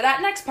will go into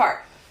that next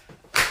part.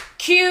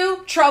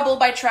 Cue Trouble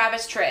by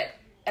Travis Tritt.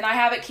 And I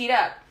have it keyed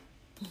up.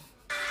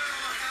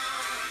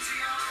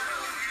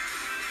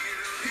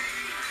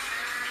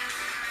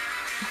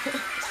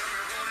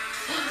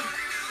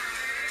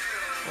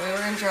 We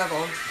were in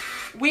trouble.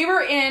 We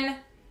were in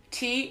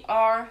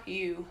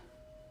TROUBLE.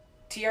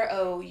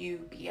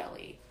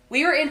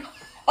 We were in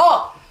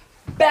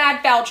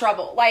bad foul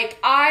trouble. Like,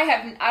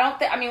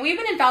 we've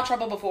been in foul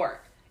trouble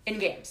before in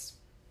games.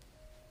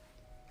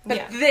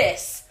 But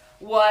this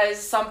was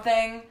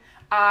something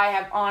I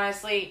have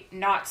honestly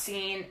not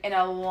seen in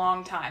a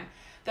long time.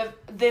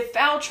 The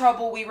foul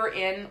trouble we were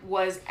in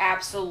was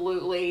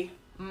absolutely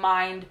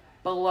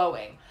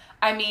mind-blowing.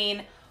 I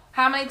mean,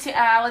 how many,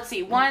 let's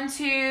see, 1,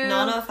 2,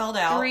 Nana fouled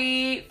out.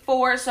 3,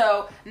 4.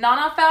 So,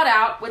 Nana fouled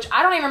out, which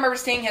I don't even remember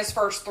seeing his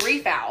first 3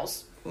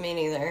 fouls. Me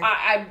neither.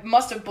 I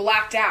must have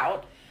blacked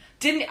out.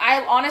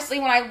 Honestly,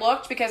 when I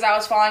looked, because I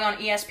was following on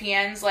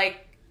ESPN's,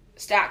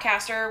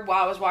 StatCaster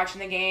while I was watching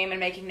the game and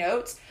making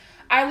notes,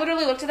 I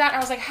literally looked at that and I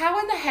was like, how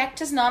in the heck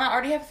does Nana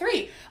already have 3?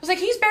 I was like,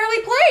 he's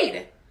barely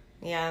played.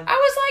 Yeah. I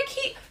was like,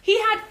 he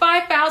had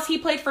 5 fouls. He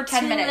played for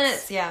 10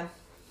 minutes. Yeah.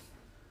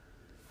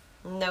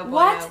 No bueno.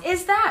 What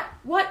is that?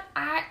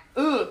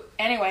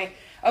 Anyway.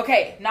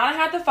 Okay. Nana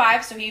had the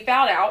 5, so he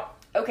fouled out.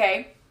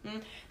 Okay.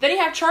 Then he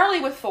had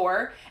Charlie with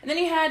 4. And then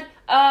he had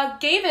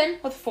Gavin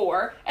with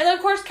 4. And then,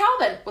 of course,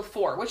 Calvin with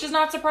 4, which is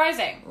not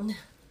surprising.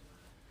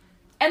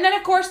 And then,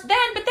 of course,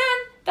 that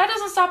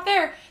doesn't stop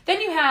there.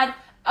 Then you had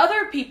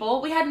other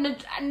people. We had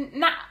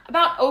not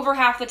about over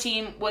half the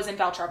team was in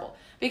foul trouble.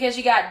 Because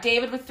you got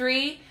David with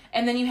 3.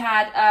 And then you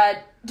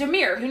had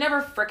Demir, who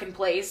never frickin'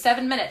 plays.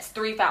 7 minutes,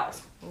 3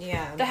 fouls.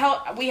 Yeah. The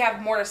hell, we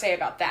have more to say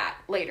about that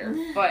later,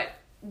 but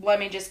let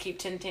me just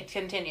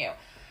continue.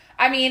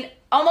 I mean,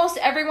 almost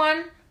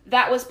everyone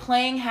that was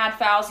playing had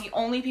fouls. The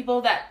only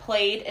people that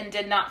played and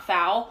did not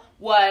foul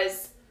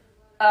was,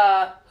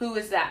 who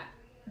is that?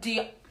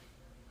 DeAndre,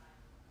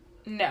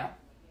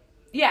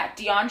 he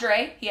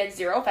had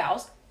 0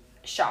 fouls,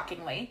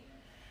 shockingly,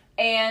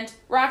 and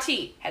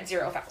Rati had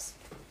 0 fouls.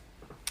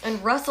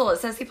 And Russell, it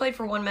says he played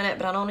for 1 minute,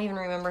 but I don't even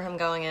remember him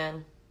going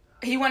in.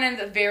 He went in at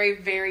the very,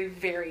 very,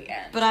 very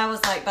end. But I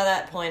was like, by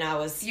that point, I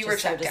was were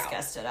so out.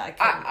 disgusted. I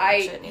couldn't watch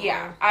it anymore.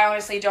 Yeah, I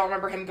honestly don't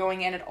remember him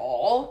going in at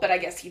all, but I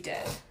guess he did.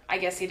 I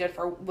guess he did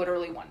for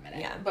literally 1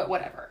 minute. Yeah. But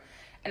whatever.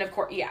 And of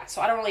course,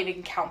 so I don't really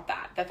even count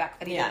that, the fact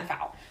that he didn't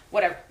foul.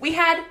 Whatever. We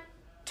had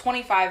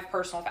 25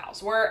 personal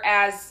fouls,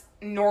 whereas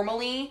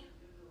normally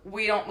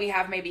we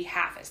have maybe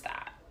half as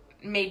that.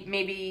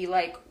 Maybe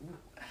like,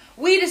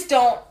 we need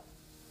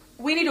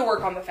to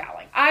work on the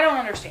fouling. I don't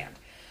understand.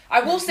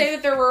 I will say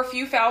that there were a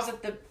few fouls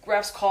that the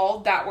refs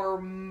called that were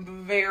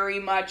very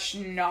much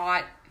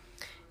not.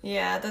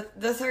 Yeah,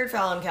 the third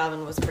foul on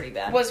Calvin was pretty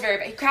bad. Was very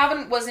bad.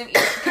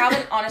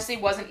 Calvin honestly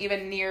wasn't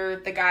even near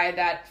the guy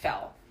that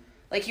fell.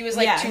 Like, he was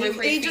like 2 or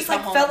 3 feet he just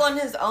like fell on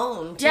his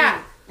own, too.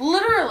 Yeah,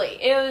 literally.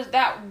 It was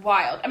that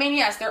wild. I mean,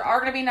 yes, there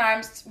are going to be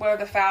times where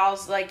the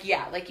fouls, like,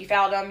 like you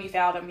fouled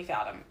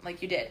him,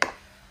 like you did.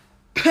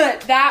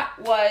 But that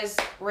was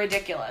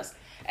ridiculous.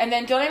 And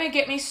then don't even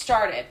get me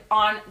started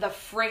on the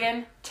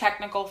friggin'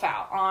 technical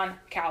foul on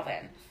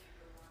Calvin.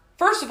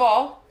 First of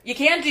all, you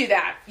can't do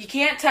that. You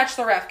can't touch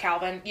the ref,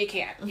 Calvin. You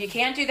can't. You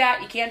can't do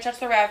that. You can't touch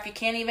the ref. You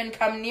can't even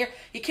come near.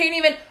 You can't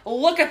even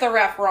look at the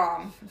ref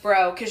wrong,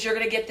 bro, because you're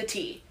going to get the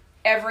T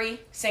every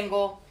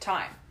single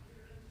time.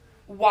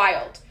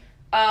 Wild.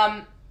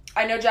 I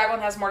know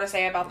Jacqueline has more to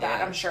say about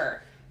that, I'm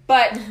sure.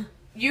 But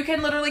you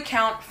can literally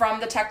count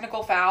from the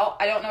technical foul.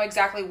 I don't know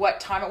exactly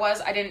what time it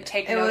was. I didn't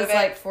take note of it. It was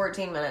like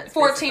 14 minutes.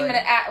 14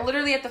 minutes.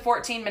 Literally at the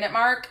 14-minute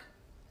mark,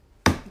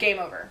 game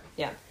over.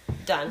 Yeah.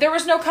 Done. There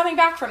was no coming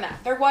back from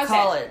that. There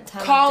wasn't.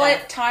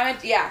 Time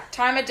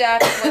of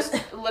death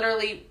was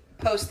literally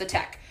post the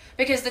tech.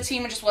 Because the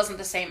team just wasn't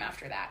the same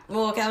after that.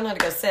 Well, Calvin had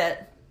to go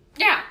sit.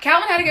 Yeah,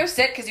 Calvin had to go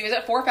sit because he was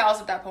at 4 fouls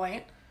at that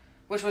point.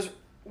 Which was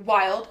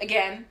wild,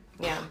 again.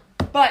 Yeah.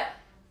 But...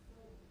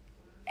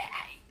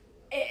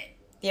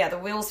 the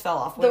wheels fell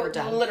off. We were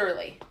done.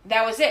 Literally.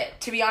 That was it.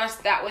 To be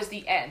honest, that was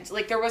the end.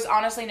 Like, there was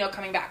honestly no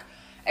coming back.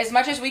 As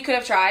much as we could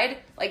have tried,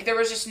 like, there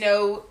was just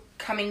no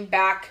coming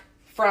back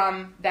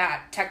from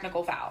that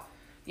technical foul,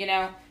 you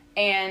know?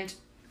 And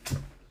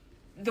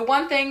the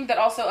one thing that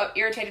also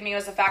irritated me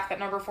was the fact that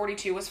number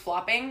 42 was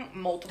flopping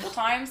multiple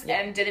times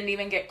and didn't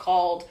even get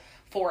called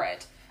for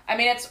it. I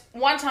mean, it's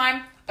one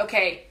time,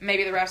 okay,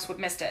 maybe the refs would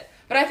missed it.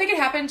 But I think it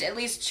happened at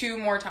least 2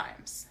 more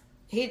times.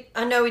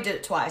 I know he did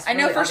it twice. I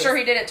know for sure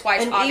he did it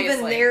twice, and obviously.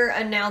 Even their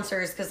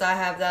announcers, because I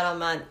have that on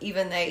mine,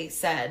 even they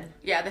said...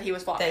 Yeah, that he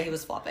was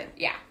flopping.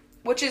 Yeah.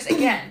 Which is,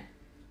 again...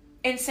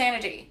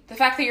 insanity. The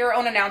fact that your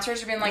own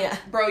announcers are being like,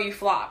 bro, you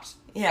flopped.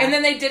 Yeah. And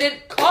then they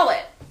didn't call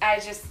it. I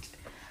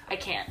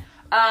can't.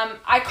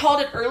 I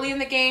called it early in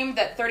the game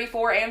that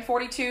 34 and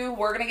 42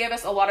 were going to give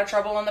us a lot of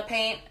trouble in the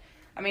paint.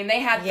 I mean, they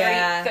had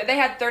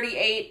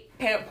 38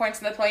 points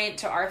in the paint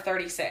to our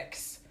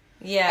 36.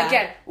 Yeah.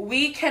 Again,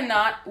 we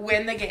cannot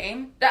win the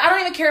game. I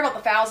don't even care about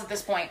the fouls at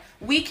this point.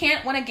 We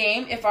can't win a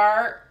game if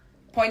our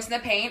points in the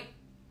paint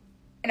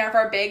and if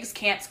our bigs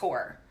can't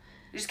score.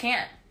 We just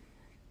can't.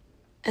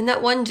 And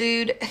that one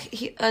dude,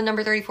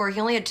 number 34,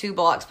 he only had 2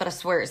 blocks, but I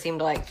swear it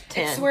seemed like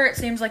 10. I swear it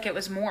seems like it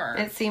was more.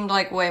 It seemed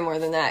like way more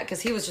than that,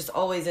 because he was just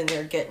always in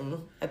there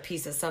getting a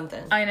piece of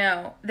something. I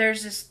know.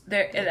 There's just...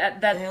 They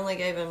only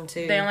gave him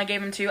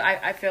 2.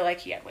 I feel like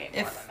he had way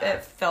more than that.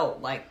 It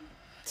felt like...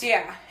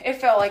 Yeah,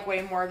 it felt like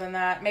way more than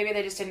that. Maybe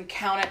they just didn't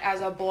count it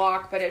as a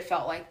block, but it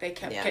felt like they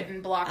kept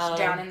getting blocks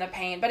down in the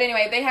paint. But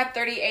anyway, they had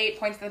 38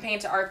 points in the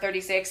paint to our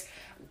 36.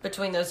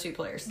 Between those 2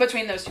 players.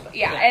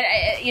 Yeah.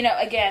 And, you know,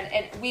 again,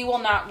 and we will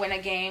not win a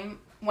game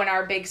when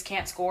our bigs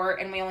can't score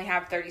and we only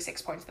have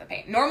 36 points in the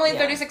paint. Normally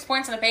 36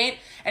 points in the paint,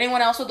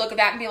 anyone else would look at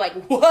that and be like,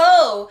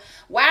 whoa,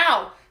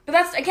 wow. But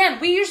that's, again,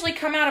 we usually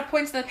come out of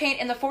points in the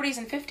paint in the 40s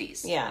and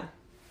 50s. Yeah.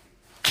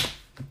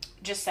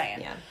 Just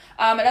saying. Yeah.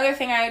 Another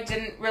thing I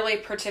didn't really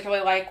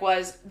particularly like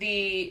was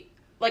the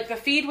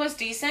feed was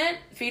decent,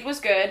 feed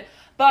was good,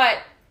 but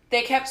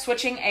they kept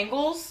switching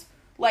angles,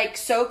 like,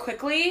 so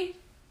quickly,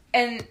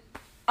 and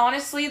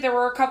honestly, there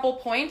were a couple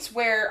points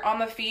where on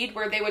the feed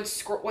where they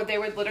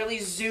would literally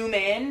zoom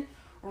in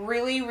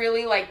really,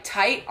 really, like,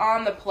 tight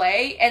on the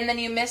play, and then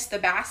you miss the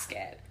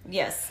basket.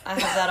 Yes, I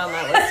have that on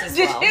my list as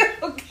well. Did you?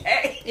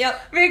 Okay.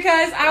 Yep.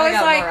 Because I was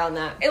got like, more on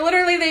that. It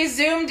literally, they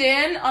zoomed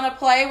in on a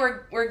play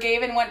where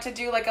Gavin went to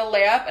do, like, a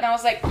layup, and I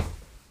was like,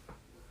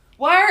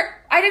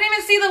 I didn't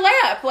even see the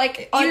layup.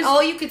 Like,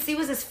 all you could see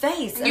was his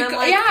face. And I'm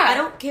like, I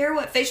don't care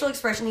what facial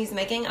expression he's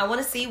making. I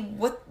want to see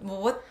what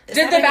is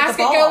Did the happening with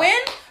basket go in?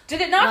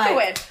 Did it not go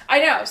in? I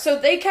know. So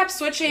they kept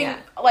switching,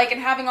 like,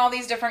 and having all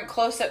these different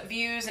close-up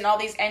views and all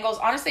these angles.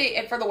 Honestly,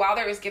 for the while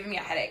there, it was giving me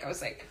a headache. I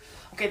was like,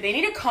 okay, they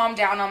need to calm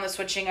down on the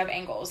switching of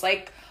angles.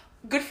 Like,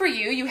 good for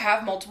you. You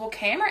have multiple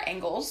camera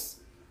angles.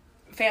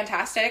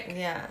 Fantastic.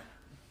 Yeah.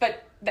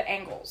 But the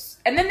angles.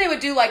 And then they would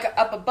do, like, a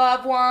up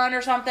above one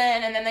or something,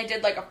 and then they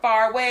did, like, a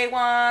far away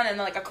one, and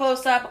then, like, a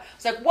close-up.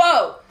 It's like,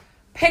 whoa,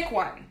 pick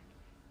one.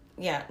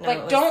 Yeah. No,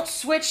 like, don't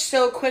switch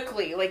so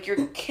quickly. Like,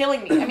 you're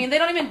killing me. I mean, they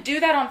don't even do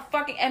that on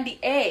fucking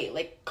NBA.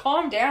 Like,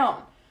 calm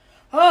down.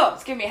 Oh,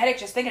 it's giving me a headache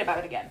just thinking about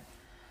it again.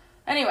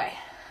 Anyway,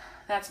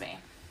 that's me.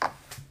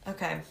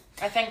 Okay.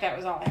 I think that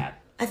was all I had.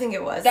 I think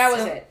it was. That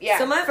was it, yeah.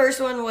 So my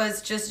first one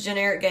was just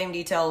generic game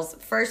details.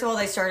 First of all,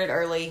 they started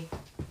early.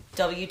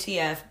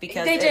 WTF,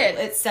 because they did.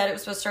 It said it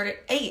was supposed to start at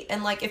 8.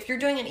 And, like, if you're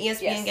doing an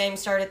ESPN game,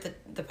 start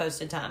at the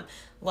posted time.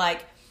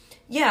 Like,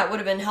 yeah, it would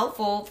have been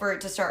helpful for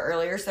it to start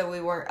earlier so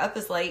we weren't up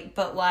as late.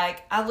 But,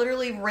 like, I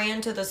literally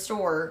ran to the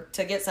store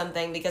to get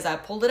something because I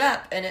pulled it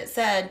up and it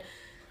said,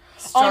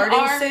 starting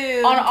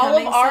soon. On all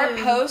of our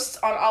soon. posts,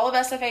 on all of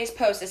SFA's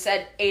posts, it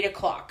said 8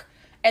 o'clock.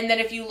 And then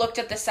if you looked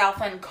at the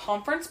Southland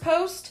Conference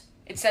post,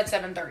 it said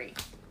 7:30.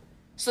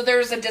 So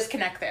there's a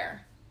disconnect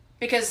there.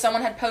 Because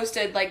someone had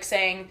posted, like,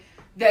 saying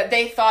that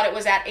they thought it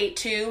was at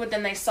 8:02, but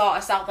then they saw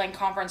a Southland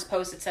Conference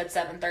post that said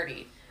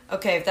 7:30.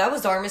 Okay, if that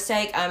was our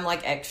mistake, I'm,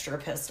 like, extra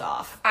pissed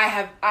off. I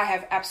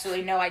have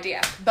absolutely no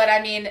idea. But,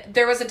 I mean,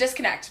 there was a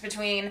disconnect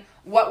between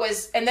what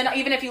was... And then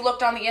even if you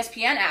looked on the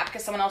ESPN app,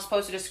 because someone else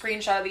posted a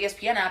screenshot of the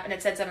ESPN app, and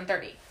it said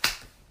 7:30.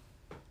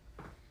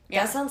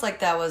 Yeah. That sounds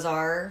like that was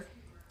our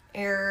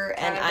error,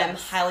 and I'm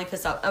does. highly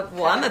pissed off.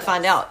 Well, I'm going to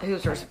find out who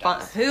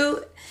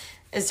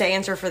is to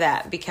answer for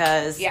that,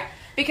 because... Yeah,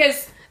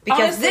 because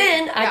honestly,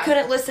 then I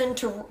couldn't listen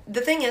to...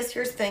 The thing is,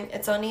 here's the thing.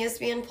 It's on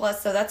ESPN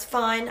Plus, so that's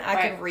fine. I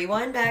can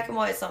rewind back and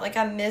watch. It's not like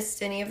I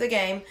missed any of the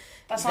game.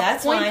 That's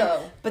not the point, fine.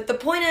 though. But the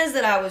point is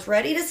that I was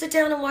ready to sit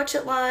down and watch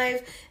it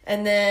live,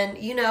 and then,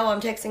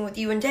 I'm texting with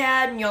you and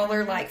Dad, and y'all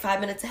are like 5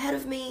 minutes ahead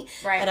of me.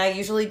 Right. And I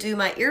usually do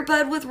my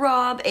earbud with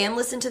Rob and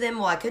listen to them.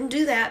 Well, I couldn't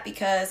do that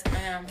because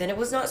then it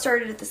was not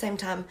started at the same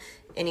time.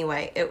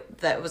 Anyway,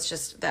 that was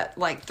just... That,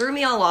 like, threw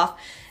me all off.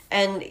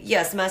 And,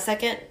 yes, my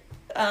second...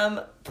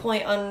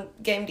 point on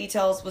game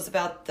details was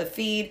about the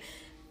feed.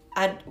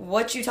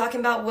 What you talking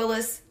about,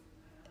 Willis?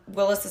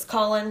 Willis is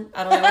calling.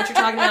 I don't know what you're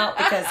talking about,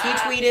 because he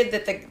tweeted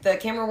that the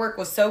camera work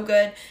was so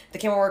good. The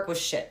camera work was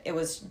shit. It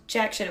was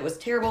jack shit. It was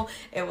terrible.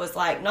 It was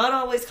like not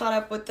always caught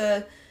up with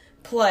the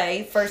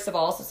play, first of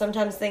all. So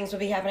sometimes things would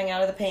be happening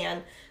out of the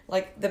pan.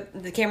 Like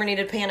the camera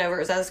needed to pan over. It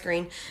was out of the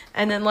screen.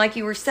 And then, like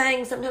you were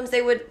saying, sometimes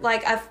they would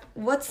like I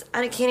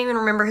can't even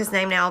remember his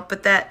name now,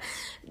 but that...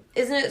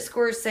 Isn't it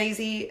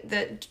Scorsese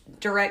that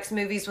directs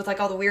movies with,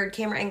 like, all the weird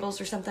camera angles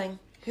or something?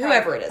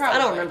 Whoever it is. Probably.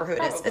 I don't remember who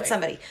it is. It's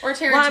somebody. Or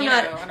Tarantino. Well,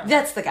 I don't know.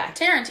 That's the guy.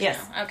 Tarantino.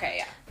 Yes. Okay,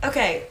 yeah.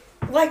 Okay.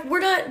 Like,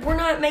 we're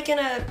not making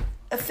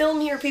a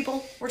film here,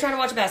 people. We're trying to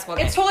watch a basketball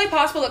game. It's totally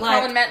possible that Like-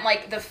 Colin meant,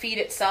 like, the feed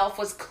itself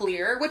was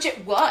clear, which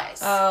it was.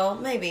 Oh,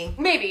 maybe.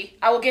 Maybe.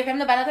 I will give him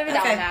the benefit of the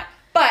doubt Okay. on that.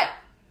 But...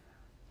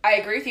 I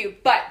agree with you,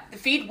 but the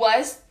feed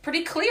was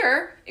pretty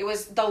clear.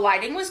 The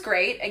lighting was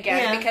great,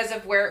 again, because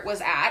of where it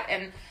was at,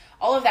 and...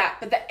 all of that,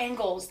 but the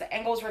angles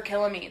were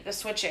killing me, the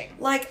switching.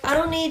 Like, I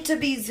don't need to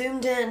be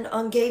zoomed in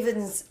on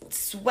Gavin's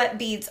sweat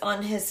beads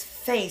on his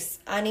face.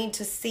 I need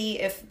to see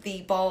if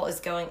the ball is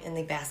going in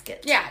the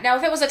basket. Yeah, now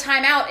if it was a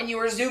timeout and you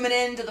were zooming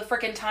into the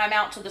freaking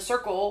timeout to the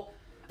circle,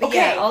 But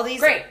okay, all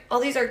these great. all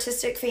these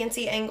artistic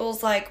fancy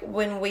angles, like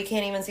when we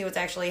can't even see what's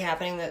actually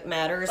happening that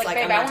matters. Like,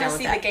 babe, I'm I not want down to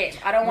with see that. the game.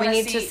 I don't want to see...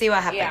 We need to see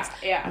what happens.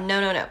 Yeah.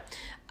 No.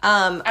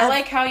 I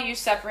like how you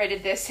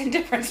separated this in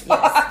different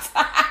spots.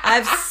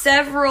 I have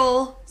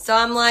several, so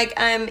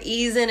I'm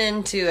easing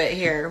into it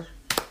here.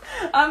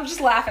 I'm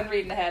just laughing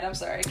reading ahead. I'm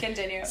sorry.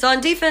 Continue. So on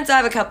defense, I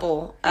have a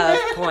couple of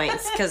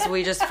points, because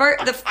we just,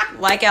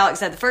 like Alex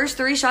said, the first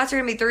 3 shots are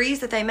going to be threes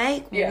that they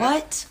make. Yeah.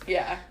 What?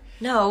 Yeah.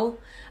 No.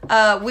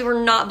 We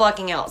were not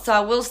blocking out. So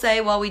I will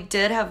say, while we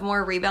did have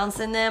more rebounds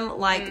than them,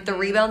 like the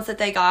rebounds that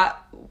they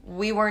got,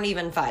 we weren't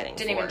even fighting.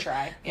 Didn't even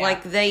try. Yeah.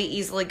 Like, they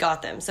easily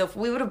got them. So if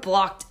we would have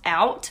blocked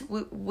out,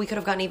 we could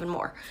have gotten even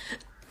more.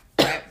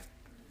 Right.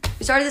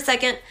 We started the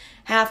second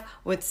half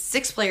with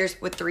 6 players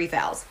with 3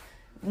 fouls.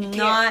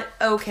 Not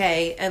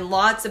okay, and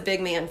lots of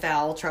big man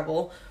foul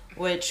trouble,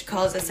 which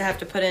caused us to have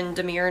to put in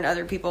Demir and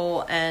other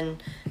people,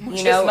 and Which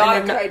is not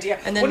a good idea.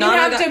 And then when you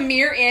Nana have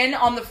Demir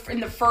in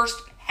the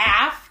first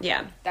half,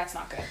 yeah, that's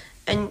not good.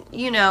 and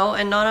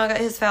and Nana got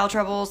his foul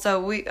trouble, so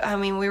we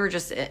were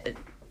just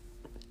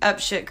up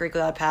shit creek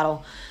without a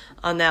paddle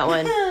on that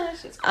one.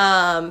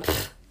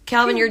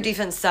 Calvin, your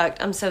defense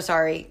sucked. I'm so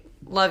sorry.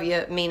 Love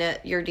you, mean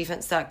it. Your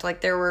defense sucked.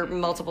 Like, there were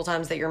multiple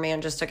times that your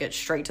man just took it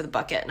straight to the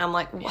bucket, and I'm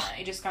like, what? Yeah,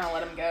 you just kind of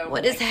let him go.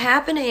 What is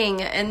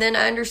happening? And then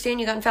I understand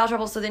you got in foul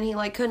trouble, so then he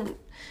couldn't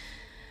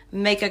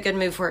make a good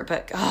move for it.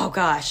 But oh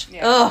gosh,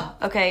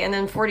 okay. And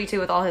then 42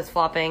 with all his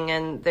flopping,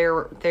 and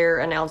their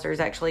announcers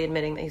actually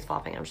admitting that he's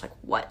flopping. I'm just like,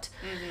 what?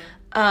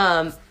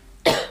 Mm-hmm.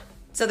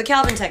 So the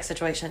Calvin Tech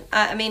situation.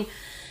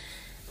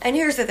 And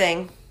here's the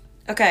thing.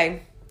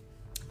 Okay,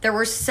 there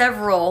were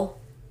several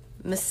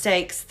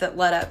mistakes that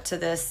led up to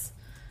this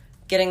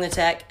getting the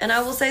tech, and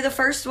I will say the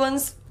first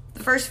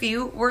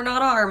few were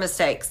not our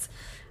mistakes,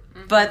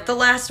 but the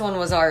last one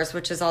was ours,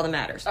 which is all that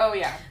matters. Oh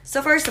yeah.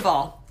 So first of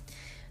all,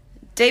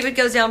 David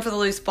goes down for the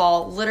loose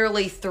ball.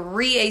 Literally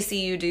 3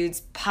 ACU dudes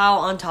pile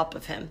on top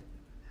of him.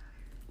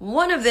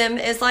 One of them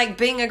is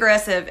being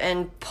aggressive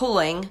and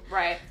pulling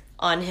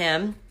on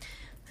him.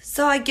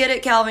 So I get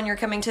it, Calvin, you're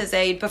coming to his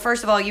aid. But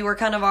first of all, you were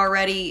kind of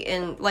already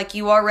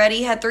you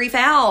already had 3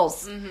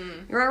 fouls.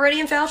 Mm-hmm. You're already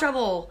in foul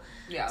trouble.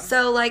 Yeah.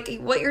 So,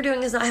 what you're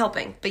doing is not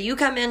helping. But you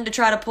come in to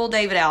try to pull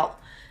David out.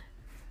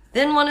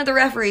 Then one of the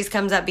referees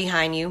comes up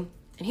behind you.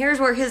 And here's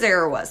where his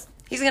error was.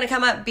 He's going to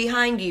come up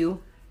behind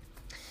you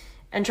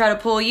and try to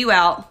pull you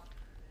out.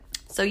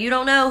 So you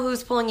don't know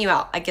who's pulling you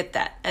out. I get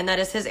that. And that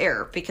is his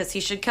error. Because he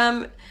should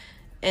come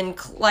and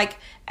like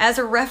as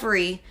a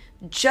referee,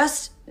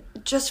 just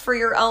for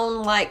your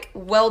own like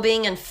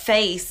well-being and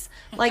face,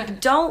 like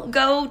don't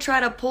go try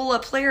to pull a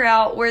player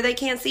out where they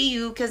can't see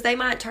you because they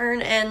might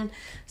turn and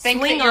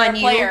swing on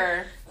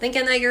you,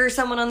 thinking that you're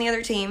someone on the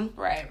other team.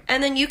 Right.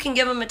 And then you can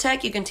give them a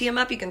tech, you can tee them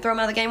up, you can throw them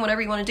out of the game,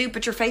 whatever you want to do,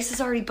 but your face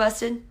is already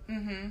busted.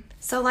 Mm-hmm.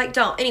 So like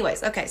don't.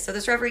 Anyways, okay, so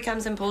this referee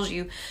comes and pulls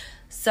you.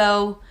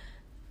 So,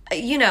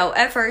 you know,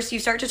 at first you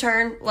start to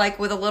turn like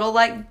with a little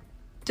like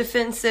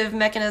defensive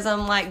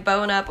mechanism, like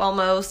bowing up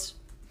almost.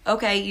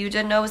 Okay, you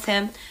didn't know it was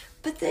him.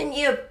 But then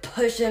you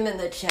push him in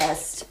the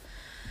chest.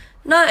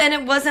 And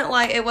it wasn't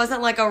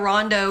like a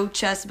rondo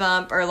chest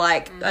bump or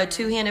like a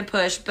two-handed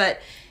push, but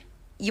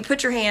you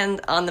put your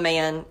hand on the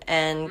man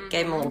and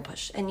gave him a little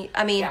push. And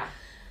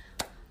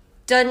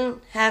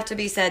doesn't have to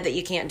be said that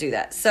you can't do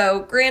that. So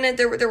granted,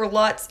 there were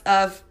lots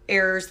of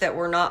errors that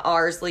were not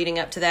ours leading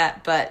up to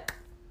that, but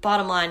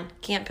bottom line,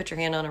 can't put your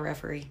hand on a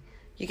referee.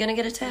 You're gonna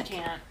get a tech. You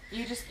can't.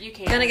 You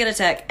can't. Gonna get a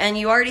tech, and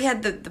you already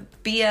had the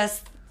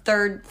BS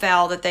third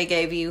foul that they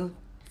gave you.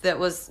 That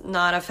was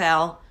not a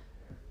foul.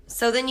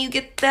 So then you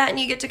get that and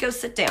you get to go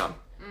sit down.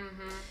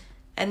 Mm-hmm.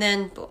 And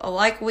then,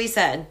 like we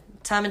said,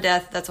 time and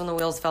death, that's when the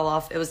wheels fell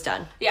off. It was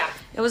done. Yeah.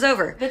 It was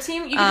over. The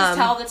team, you can just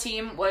tell the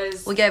team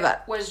was... We gave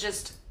up. Was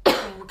just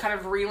kind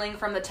of reeling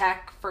from the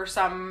tech for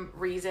some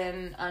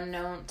reason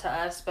unknown to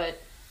us, but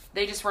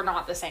they just were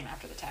not the same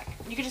after the tech.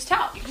 You could just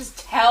tell. You could just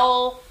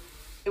tell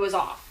it was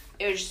off.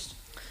 It was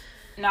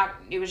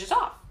just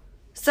off.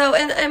 So,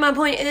 and my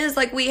point is,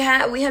 like, we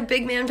had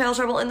big man foul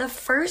trouble in the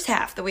first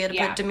half that we had to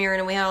put Demir in,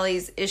 and we had all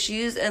these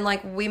issues, and,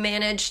 like, we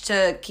managed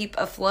to keep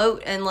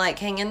afloat and, like,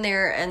 hang in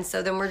there, and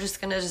so then we're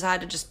just going to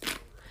decide to just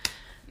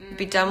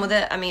be done with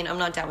it. I mean, I'm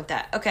not down with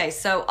that. Okay,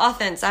 so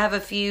offense, I have a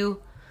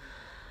few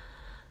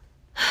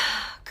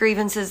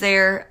grievances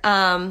there.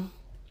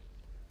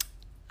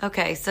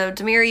 Okay, so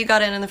Demir, you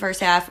got in the first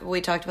half. We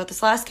talked about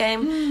this last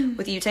game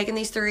with you taking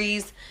these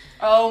threes.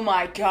 Oh,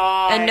 my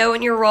God. And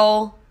knowing your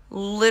role.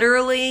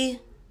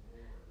 Literally,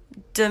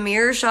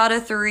 Demir shot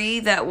a three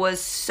that was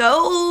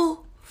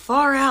so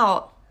far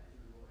out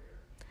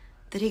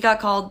that he got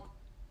called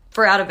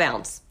for out of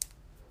bounds.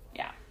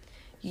 Yeah.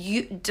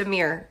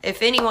 Demir,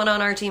 if anyone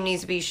on our team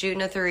needs to be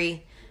shooting a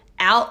three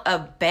out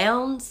of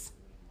bounds,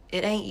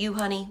 it ain't you,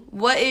 honey.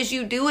 What is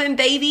you doing,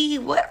 baby?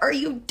 What are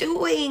you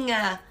doing?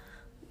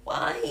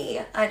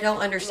 Why? I don't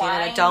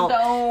understand it. I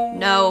don't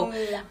know.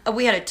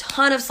 We had a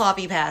ton of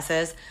sloppy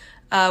passes.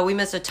 We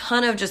missed a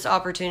ton of just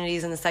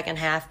opportunities in the second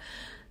half.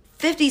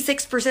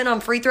 56% on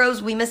free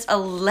throws. We missed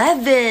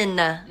 11.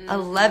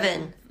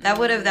 11. That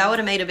would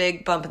have made a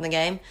big bump in the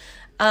game.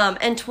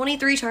 And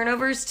 23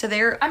 turnovers to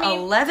their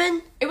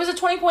 11. It was a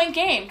 20-point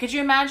game. Could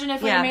you imagine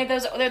if we had made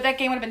those? That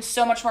game would have been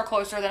so much more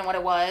closer than what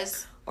it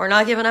was. Or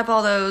not giving up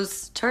all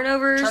those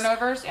turnovers.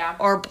 Yeah.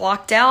 Or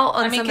blocked out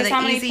on some of the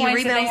easy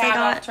rebounds they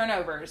got.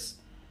 Turnovers.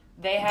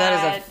 They had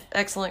that is an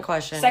excellent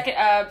question. Second,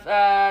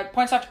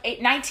 points off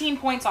 19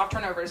 points off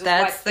turnovers.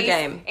 That's the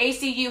game.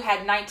 ACU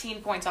had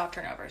 19 points off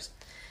turnovers.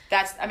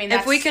 That's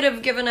if we could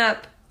have given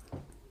up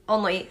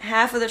only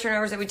half of the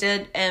turnovers that we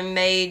did and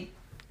made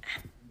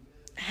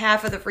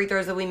half of the free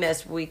throws that we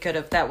missed, we could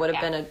have. That would have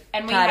been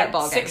a tied up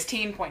ball game.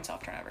 16 points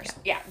off turnovers.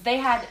 Yeah, they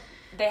had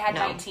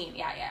 19.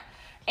 Yeah.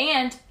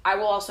 And I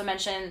will also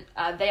mention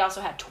they also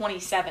had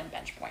 27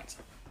 bench points.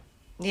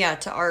 Yeah,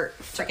 to our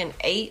freaking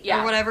 8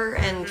 or whatever,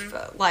 and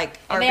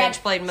our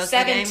bench played most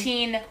of the game.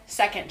 17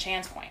 second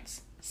chance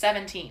points.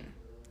 17.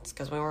 It's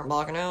because we weren't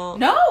blocking out.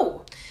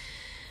 No!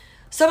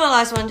 So my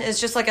last one is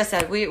just like I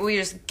said, we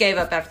just gave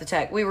up after the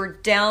tech. We were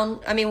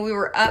down, we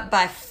were up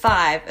by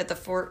 5 at the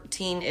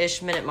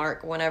 14-ish minute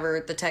mark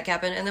whenever the tech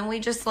happened, and then we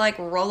just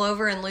roll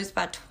over and lose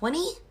by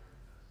 20?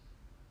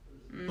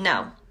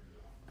 No.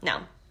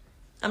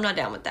 I'm not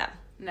down with that.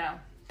 No.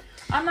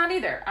 I'm not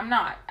either. I'm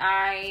not.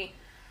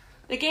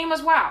 The game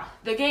was wow.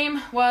 The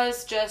game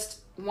was just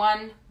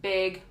one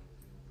big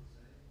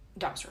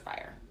dumpster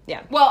fire.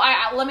 Yeah. Well,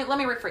 let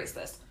me rephrase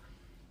this.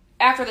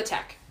 After the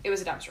tech, it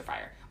was a dumpster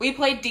fire. We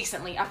played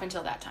decently up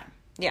until that time.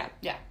 Yeah.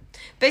 Yeah.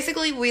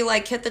 Basically, we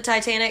hit the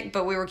Titanic,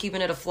 but we were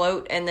keeping it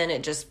afloat, and then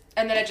it just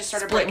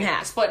started split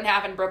in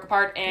half and broke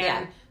apart,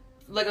 and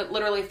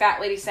literally Fat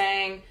Lady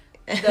sang.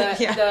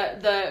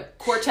 The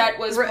quartet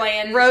was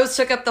playing. Rose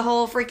took up the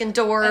whole freaking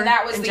door, and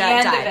that was the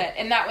end of it.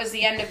 And that was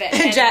the end of it.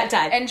 And Jack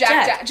died. And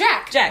Jack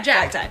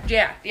died.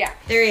 Yeah.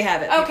 There you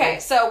have it. Okay,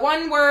 so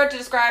one word to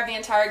describe the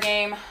entire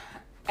game: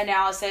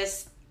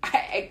 analysis.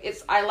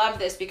 I love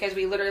this because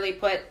we literally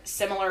put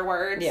similar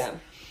words. Yeah.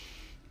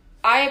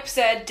 I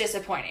said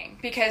disappointing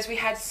because we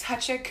had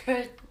such a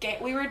good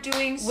game. We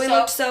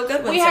looked so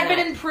good. We had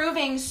been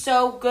improving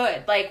so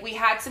good. We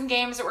had some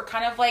games that were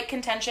kind of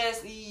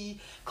contentious,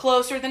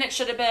 closer than it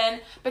should have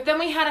been. But then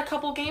we had a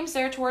couple games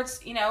there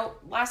towards,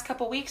 last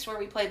couple weeks where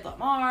we played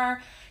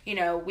Lamar.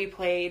 We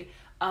played,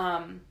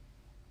 who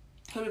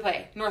did we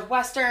play?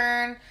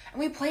 Northwestern. And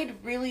we played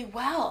really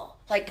well.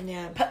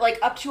 like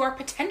up to our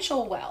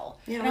potential well.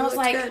 Yeah, and I was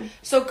like, good.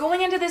 so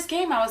going into this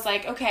game, I was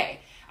like, okay,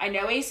 I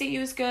know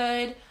ACU is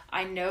good.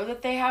 I know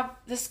that they have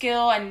the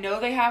skill. I know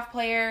they have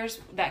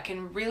players that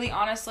can really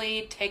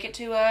honestly take it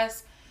to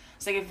us.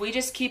 It's like, if we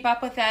just keep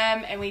up with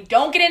them and we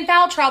don't get in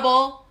foul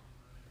trouble,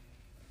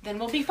 then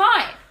we'll be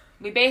fine.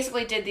 We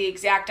basically did the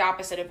exact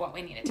opposite of what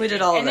we needed to do. We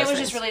did all of and those it was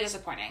things. just really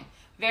disappointing.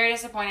 Very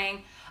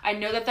disappointing. I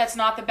know that that's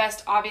not the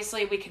best.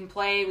 Obviously, we can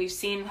play. We've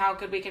seen how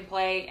good we can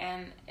play,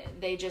 and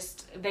they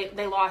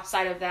lost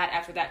sight of that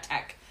after that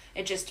tech.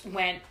 It just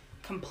went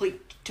complete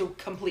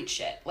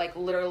shit. Like,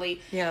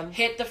 literally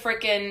hit the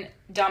freaking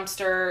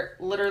dumpster,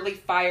 literally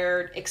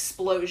fired,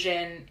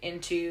 explosion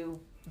into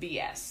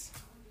BS.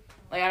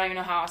 Like, I don't even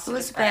know how else to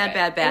describe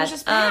it. Bad. It was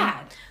just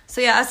bad. So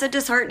yeah, I said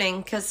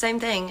disheartening because same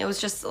thing. It was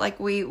just like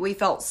we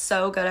felt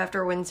so good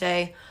after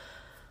Wednesday.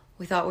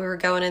 We thought we were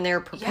going in there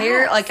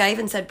prepared. Yes. Like I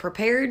even said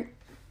prepared.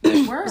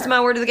 We were. Was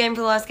my word of the game for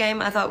the last game.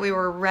 I thought we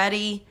were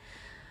ready.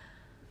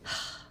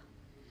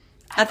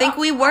 I think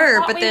we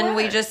were, but then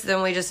we just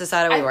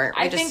decided we weren't.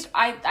 I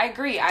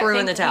agree. I threw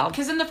think in the towel.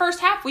 Because in the first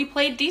half we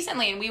played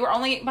decently and we were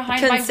only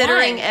behind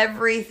considering by 1.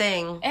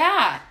 everything.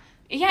 Yeah,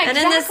 and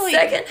exactly. in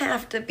the second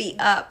half to be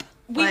up.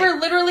 We were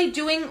literally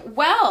doing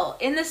well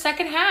in the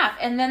second half,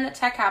 and then the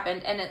tech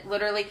happened, and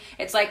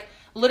it's like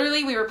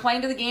we were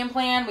playing to the game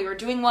plan, we were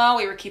doing well,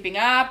 we were keeping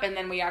up, and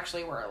then we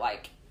actually were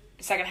like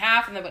second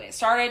half, and then when it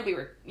started, we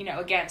were,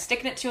 again,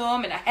 sticking it to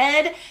them and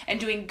ahead and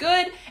doing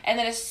good, and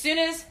then as soon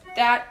as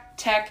that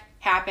tech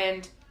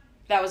happened,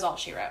 that was all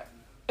she wrote.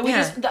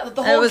 The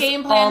whole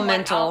game plan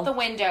went out the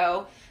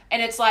window,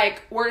 and it's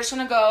like, we're just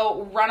going to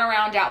go run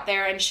around out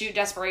there and shoot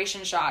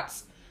desperation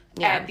shots.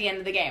 At the end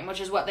of the game,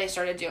 which is what they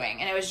started doing,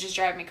 and it was just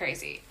driving me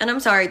crazy. And I'm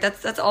sorry,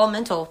 that's all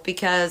mental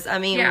because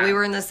we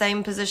were in the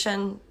same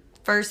position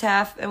first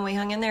half and we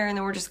hung in there, and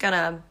then we're just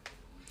gonna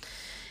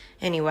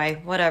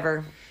anyway,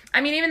 whatever.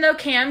 Even though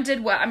Cam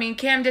did well,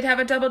 Cam did have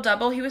a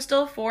double. He was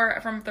still 4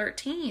 from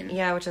 13.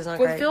 Yeah, which is not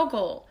with great. Field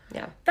goal.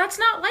 Yeah, that's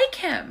not like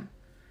him.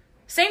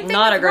 Same thing.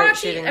 Not with a great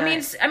Rati.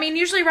 shooting.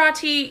 Usually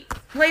Rati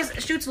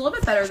shoots a little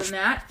bit better than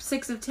that,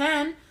 6 of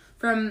 10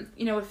 from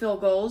with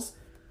field goals,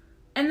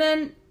 and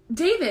then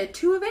David,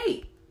 2 of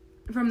 8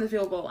 from the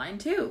field goal line,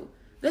 too.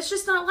 That's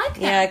just not like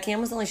that. Yeah, Cam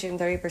was only shooting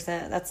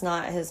 30%. That's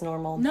not his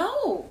normal.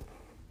 No.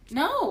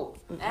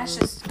 Mm-hmm. That's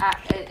just,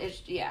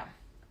 yeah.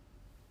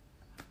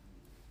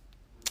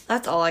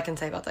 That's all I can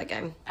say about that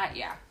game.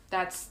 Yeah,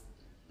 that's,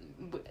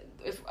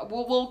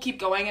 we'll keep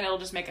going and it'll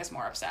just make us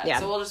more upset. Yeah.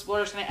 So we're just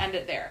going to end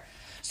it there.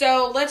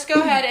 So let's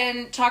go ahead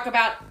and talk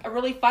about a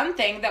really fun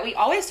thing that we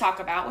always talk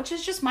about, which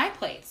is just my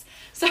plates.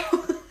 So...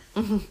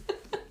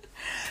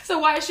 So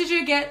why should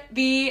you get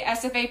the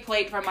SFA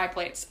plate from My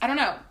Plates? I don't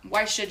know.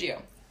 Why should you?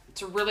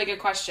 It's a really good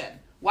question.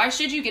 Why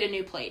should you get a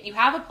new plate? You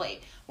have a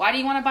plate. Why do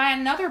you want to buy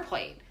another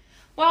plate?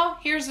 Well,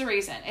 here's the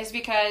reason. It's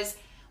because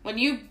when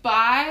you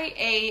buy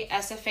a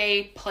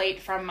SFA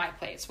plate from My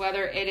Plates,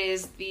 whether it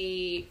is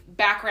the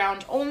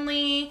background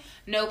only,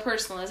 no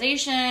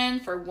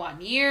personalization for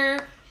 1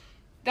 year,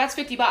 that's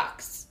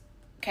 $50.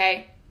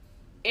 Okay?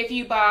 If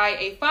you buy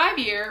a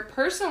 5-year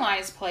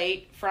personalized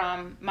plate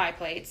from My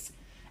Plates,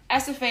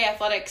 SFA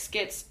Athletics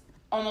gets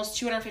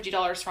almost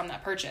 $250 from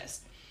that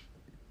purchase.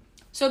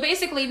 So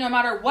basically, no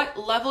matter what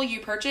level you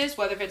purchase,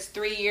 whether if it's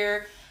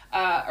 3-year,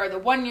 or the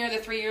 1 year, the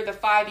 3-year, the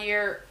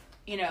 5-year,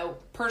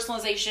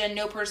 personalization,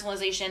 no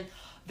personalization,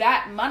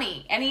 that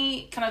money,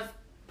 any kind of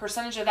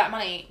percentage of that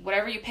money,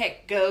 whatever you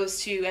pick,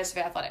 goes to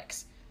SFA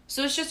Athletics.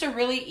 So it's just a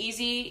really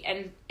easy,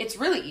 and it's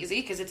really easy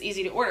because it's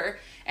easy to order,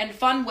 and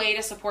fun way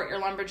to support your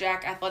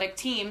Lumberjack athletic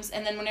teams.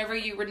 And then whenever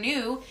you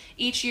renew,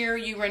 each year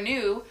you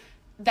renew,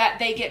 that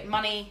they get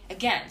money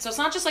again. So it's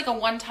not just like a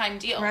one-time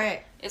deal.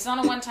 Right. It's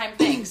not a one-time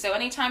thing. So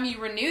anytime you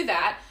renew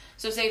that,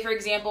 so say for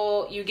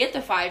example, you get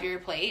the 5-year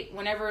plate,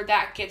 whenever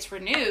that gets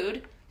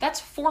renewed,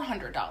 that's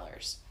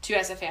 $400 to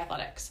SFA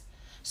Athletics.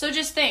 So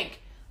just think.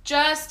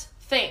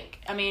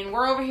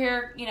 We're over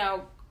here,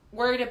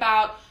 worried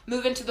about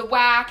moving to the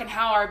WAC and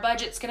how our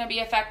budget's going to be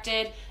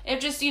affected. If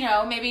just,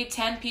 maybe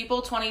 10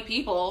 people, 20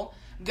 people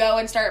go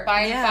and start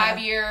buying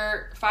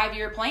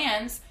 5-year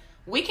plans,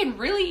 we can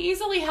really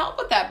easily help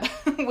with that,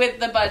 with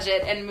the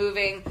budget and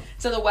moving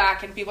to the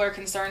WAC, and people are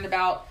concerned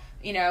about,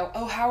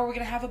 how are we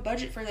going to have a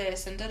budget for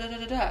this and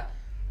da-da-da-da-da.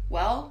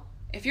 Well,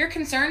 if you're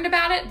concerned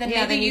about it, then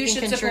maybe you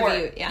should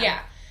support. Yeah.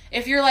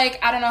 If you're like,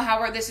 I don't know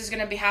where this is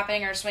going to be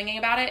happening or swinging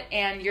about it,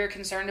 and you're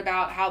concerned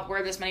about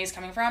where this money is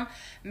coming from,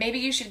 maybe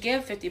you should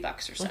give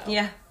 $50 or so.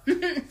 Yeah.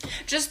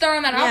 Just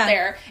throwing that out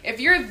there.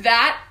 If you're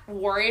that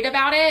worried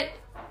about it,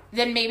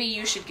 then maybe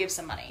you should give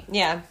some money.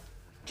 Yeah.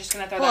 Just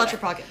gonna throw pull that out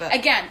your pocketbook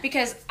again,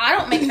 because I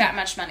don't make that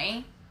much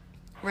money.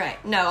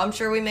 Right. No, I'm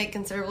sure we make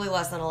considerably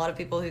less than a lot of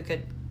people who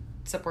could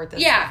support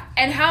this. Yeah,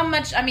 and how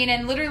much?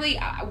 And literally,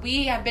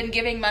 we have been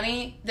giving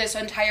money this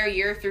entire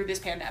year through this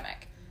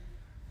pandemic,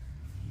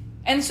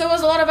 and so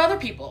has a lot of other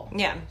people.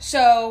 Yeah.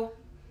 So,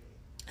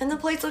 and the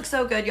plates look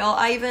so good, y'all.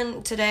 I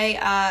even today,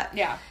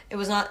 it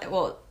was not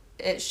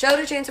it showed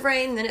a chance of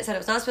rain, then it said it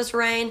was not supposed to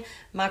rain.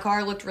 My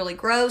car looked really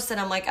gross, and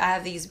I'm like, I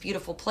have these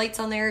beautiful plates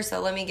on there,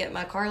 so let me get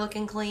my car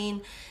looking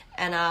clean,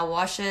 and I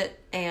wash it,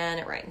 and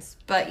it rains.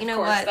 But you know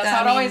what? That's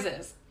how it always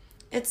is.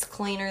 It's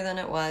cleaner than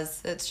it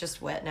was. It's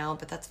just wet now,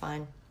 but that's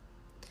fine.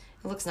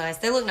 It looks nice.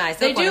 They look nice.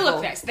 They do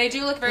look nice. They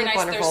do look very nice.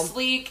 Wonderful. They're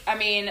sleek. I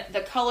mean,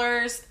 the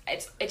colors,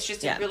 it's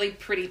just a really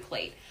pretty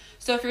plate.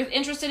 So if you're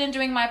interested in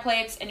doing my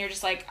plates and you're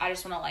just like, I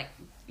just want to like,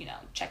 you know,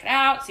 check it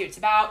out, see what it's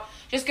about,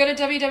 just go to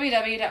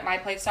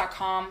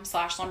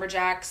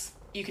www.myplates.com/lumberjacks.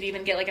 You could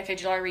even get like a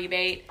 $50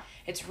 rebate.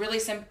 It's really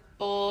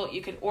simple.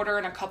 You could order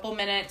in a couple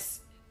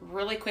minutes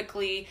really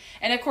quickly.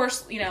 And of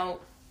course, you know,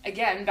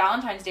 again,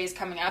 Valentine's Day is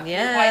coming up.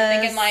 Yes. You're probably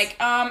thinking like,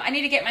 I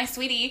need to get my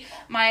sweetie,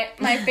 my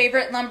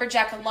favorite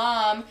lumberjack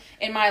alum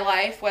in my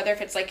life, whether if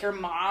it's like your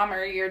mom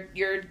or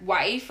your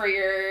wife or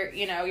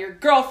your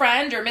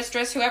girlfriend or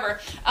mistress,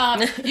 whoever.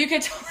 You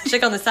could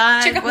chick on the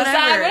side,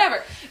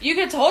 whatever. You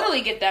could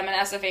totally get them an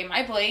SFA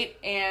My Plate,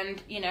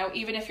 and you know,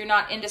 even if you're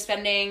not into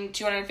spending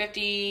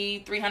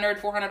 $250, $300,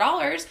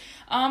 $400,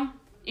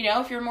 you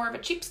know, if you're more of a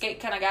cheapskate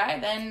kind of guy,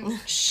 then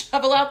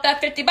shovel out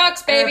that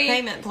 $50, baby. Or a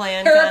payment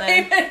plan.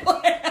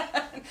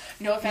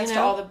 No offense to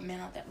all the men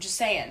out there. Just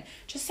saying.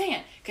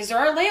 Because there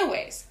are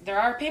layaways. There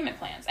are payment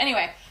plans.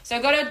 Anyway,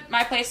 so go to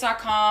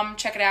myplace.com,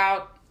 check it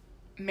out.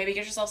 Maybe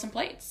get yourself some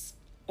plates.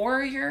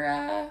 Or your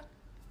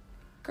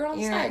girl on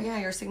the side. Yeah,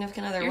 your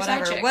significant other. Your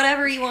whatever. side chick.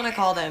 Whatever you want to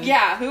call them.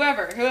 Yeah,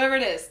 whoever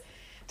it is.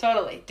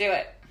 Totally. Do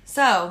it.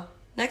 So,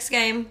 next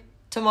game,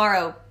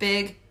 tomorrow.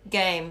 Big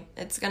game.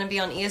 It's going to be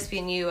on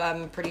ESPNU,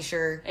 I'm pretty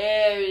sure.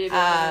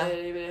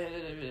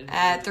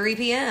 At 3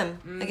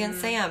 p.m.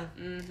 against Sam.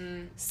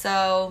 Mm-hmm.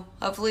 So,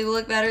 hopefully we'll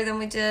look better than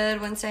we did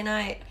Wednesday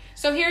night.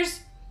 So here's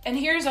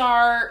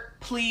our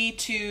plea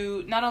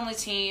to not only the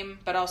team,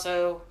 but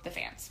also the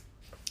fans.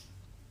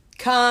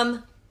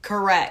 Come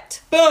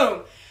correct.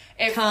 Boom!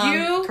 If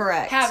you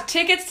have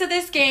tickets to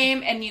this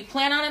game and you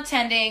plan on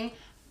attending,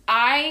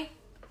 I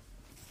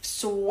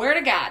swear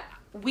to God,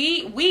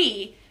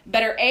 we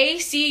better A,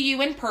 see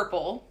you in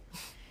purple,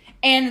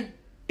 and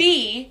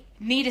B,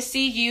 need to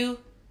see you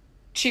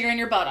cheering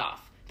your butt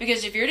off.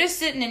 Because if you're just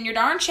sitting in your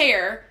darn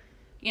chair,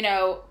 you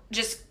know,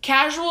 just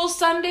casual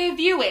Sunday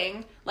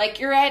viewing, like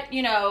you're at,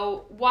 you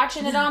know,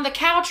 watching it on the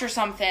couch or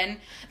something,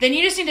 then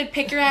you just need to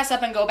pick your ass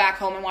up and go back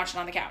home and watch it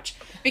on the couch.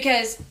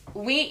 Because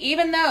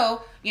even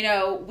though, you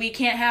know, we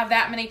can't have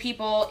that many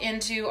people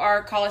into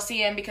our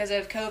Coliseum because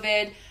of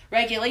COVID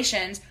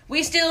regulations,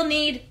 we still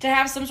need to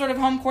have some sort of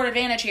home court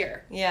advantage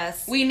here.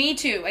 Yes. We need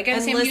to.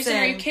 Against Sam Houston,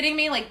 are you kidding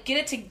me? Like, get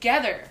it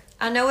together.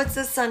 I know it's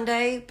a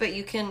Sunday, but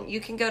you can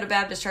go to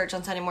Baptist church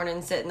on Sunday morning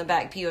and sit in the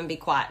back pew and be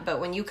quiet. But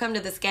when you come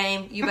to this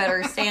game, you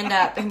better stand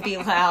up and be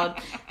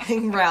loud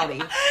and rowdy.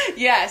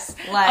 Yes,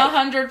 like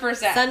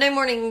 100%. Sunday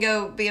morning you can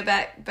go be a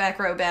back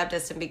row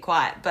Baptist and be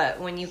quiet. But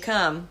when you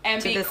come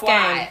and to be this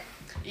quiet,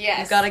 game,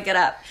 you've got to get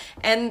up.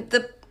 And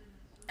the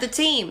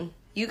team,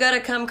 you got to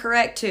come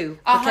correct too,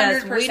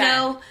 because 100%. We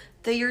know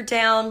that you're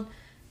down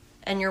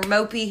and you're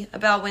mopey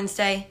about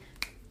Wednesday,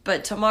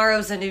 but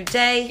tomorrow's a new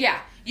day. Yeah.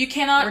 You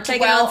cannot. We're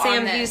taking on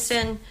Sam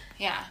Houston.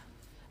 Yeah,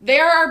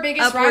 they're our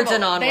biggest rival.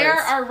 And onwards. They're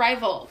our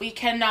rival. We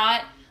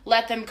cannot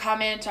let them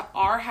come into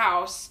our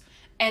house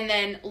and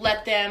then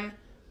let them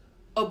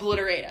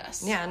obliterate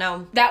us. Yeah,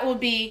 no. That will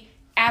be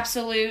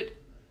absolute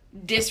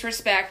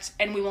disrespect,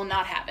 and we will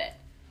not have it.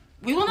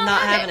 We will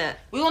not have it.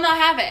 We will not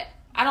have it.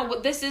 I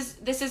don't. This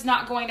is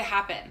not going to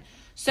happen.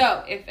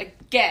 So if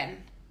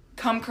again,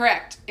 come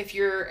correct. If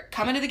you're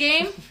coming to the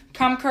game,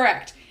 come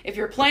correct. If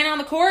you're playing on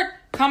the court,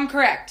 come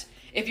correct.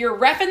 If you're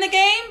reffing the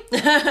game,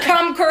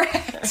 come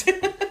correct.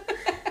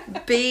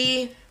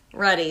 Be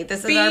ready.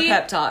 This is our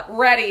pep talk.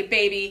 Ready,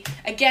 baby.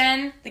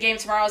 Again, the game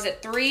tomorrow is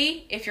at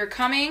 3. If you're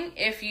coming,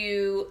 if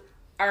you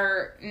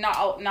are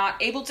not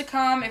able to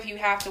come, if you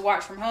have to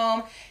watch from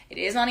home, it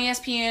is on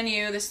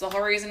ESPNU. This is the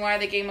whole reason why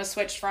the game was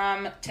switched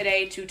from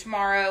today to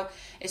tomorrow,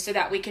 is so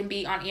that we can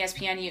be on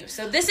ESPNU.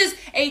 So this is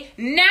a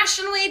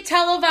nationally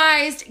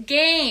televised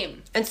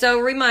game. And so,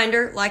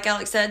 reminder, like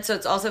Alex said, so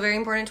it's also very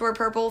important to wear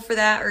purple for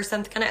that, or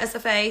some kind of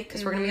SFA,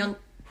 because we're going to be on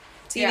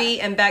TV.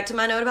 Yeah. And back to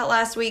my note about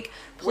last week,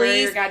 please wear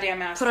your goddamn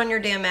mask. Put on your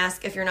damn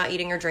mask if you're not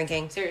eating or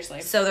drinking. Seriously.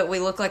 So that we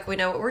look like we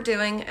know what we're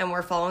doing and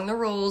we're following the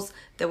rules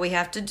that we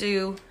have to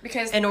do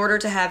in order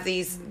to have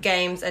these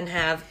games and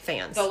have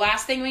fans. The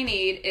last thing we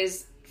need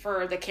is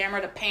for the camera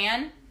to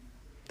pan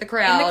the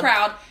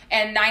crowd,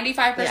 and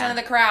 95% of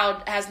the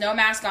crowd has no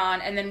mask on,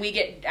 and then we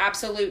get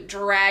absolute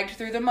dragged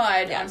through the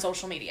mud on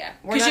social media.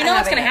 Because you know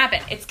what's going to happen.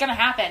 It's going to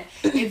happen.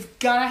 It's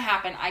going to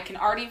happen. I can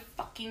already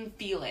fucking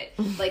feel it.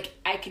 Like,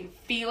 I can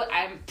feel it.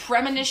 I'm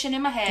premonition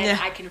in my head. Yeah.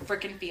 I can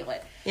freaking feel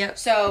it. Yep.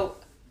 So,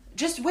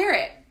 just wear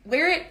it.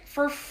 Wear it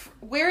for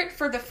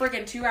the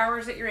friggin' 2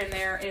 hours that you're in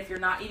there, and if you're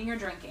not eating or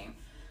drinking.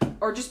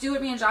 Or just do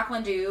what me and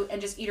Jacqueline do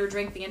and just eat or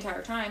drink the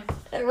entire time.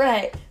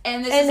 Right.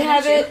 And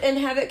have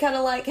it kind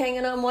of like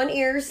hanging on one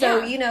ear,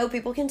 so you know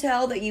people can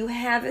tell that you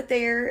have it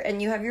there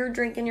and you have your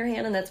drink in your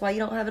hand, and that's why you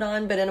don't have it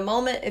on. But in a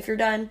moment, if you're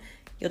done,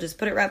 you'll just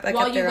put it right back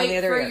up there on the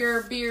other ear. While you wait for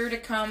your beer to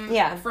come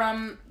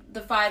from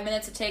the 5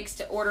 minutes it takes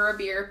to order a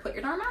beer, put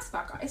your darn mask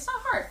back on. It's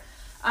not hard.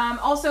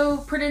 Also,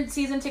 printed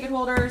season ticket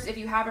holders, if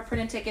you have a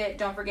printed ticket,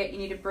 don't forget you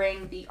need to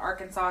bring the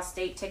Arkansas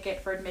State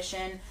ticket for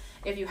admission.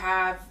 If you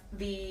have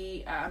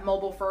the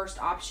mobile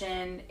first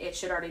option, it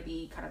should already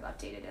be kind of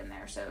updated in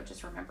there. So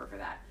just remember for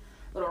that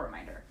little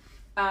reminder.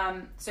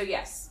 So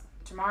yes,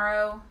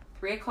 tomorrow,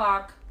 3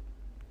 o'clock,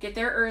 get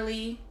there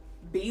early,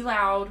 be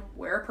loud,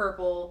 wear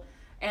purple,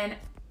 and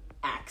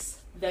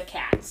axe the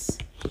cats.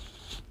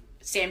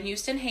 Sam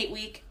Houston Hate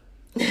Week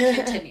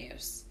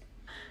continues.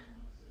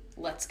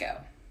 Let's go.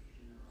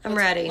 I'm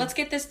ready. Let's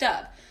get this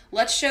dub.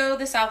 Let's show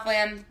the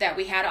Southland that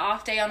we had an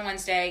off day on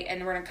Wednesday,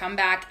 and we're going to come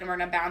back, and we're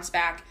going to bounce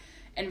back,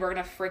 and we're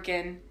going to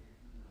freaking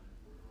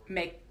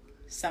make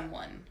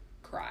someone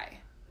cry.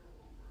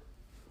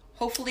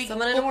 Hopefully,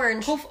 someone in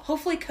orange.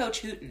 Hopefully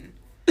Coach Hooten.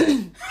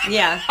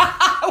 Yeah.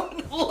 I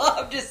would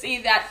love to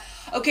see that.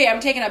 Okay, I'm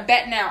taking a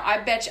bet now. I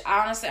bet you,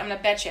 honestly, I'm going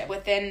to bet you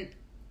within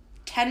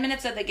 10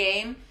 minutes of the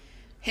game,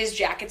 his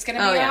jacket's going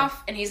to be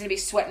off, and he's going to be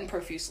sweating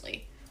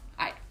profusely.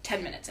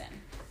 10 minutes in.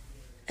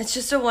 It's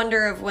just a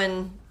wonder of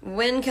when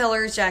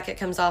Keller's jacket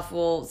comes off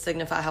will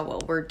signify how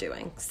well we're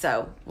doing.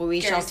 So we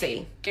shall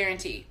see.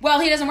 Guarantee. Well,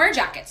 he doesn't wear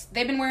jackets.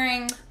 They've been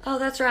wearing... Oh,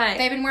 that's right.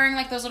 They've been wearing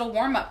like those little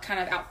warm-up kind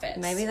of outfits.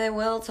 Maybe they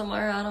will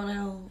tomorrow. I don't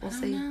know. We'll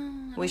see.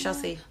 We shall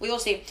see. We will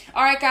see.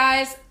 All right,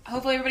 guys.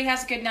 Hopefully everybody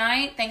has a good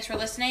night. Thanks for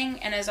listening.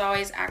 And as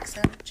always, Axe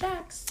and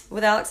Jax.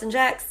 With Alex and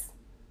Jax.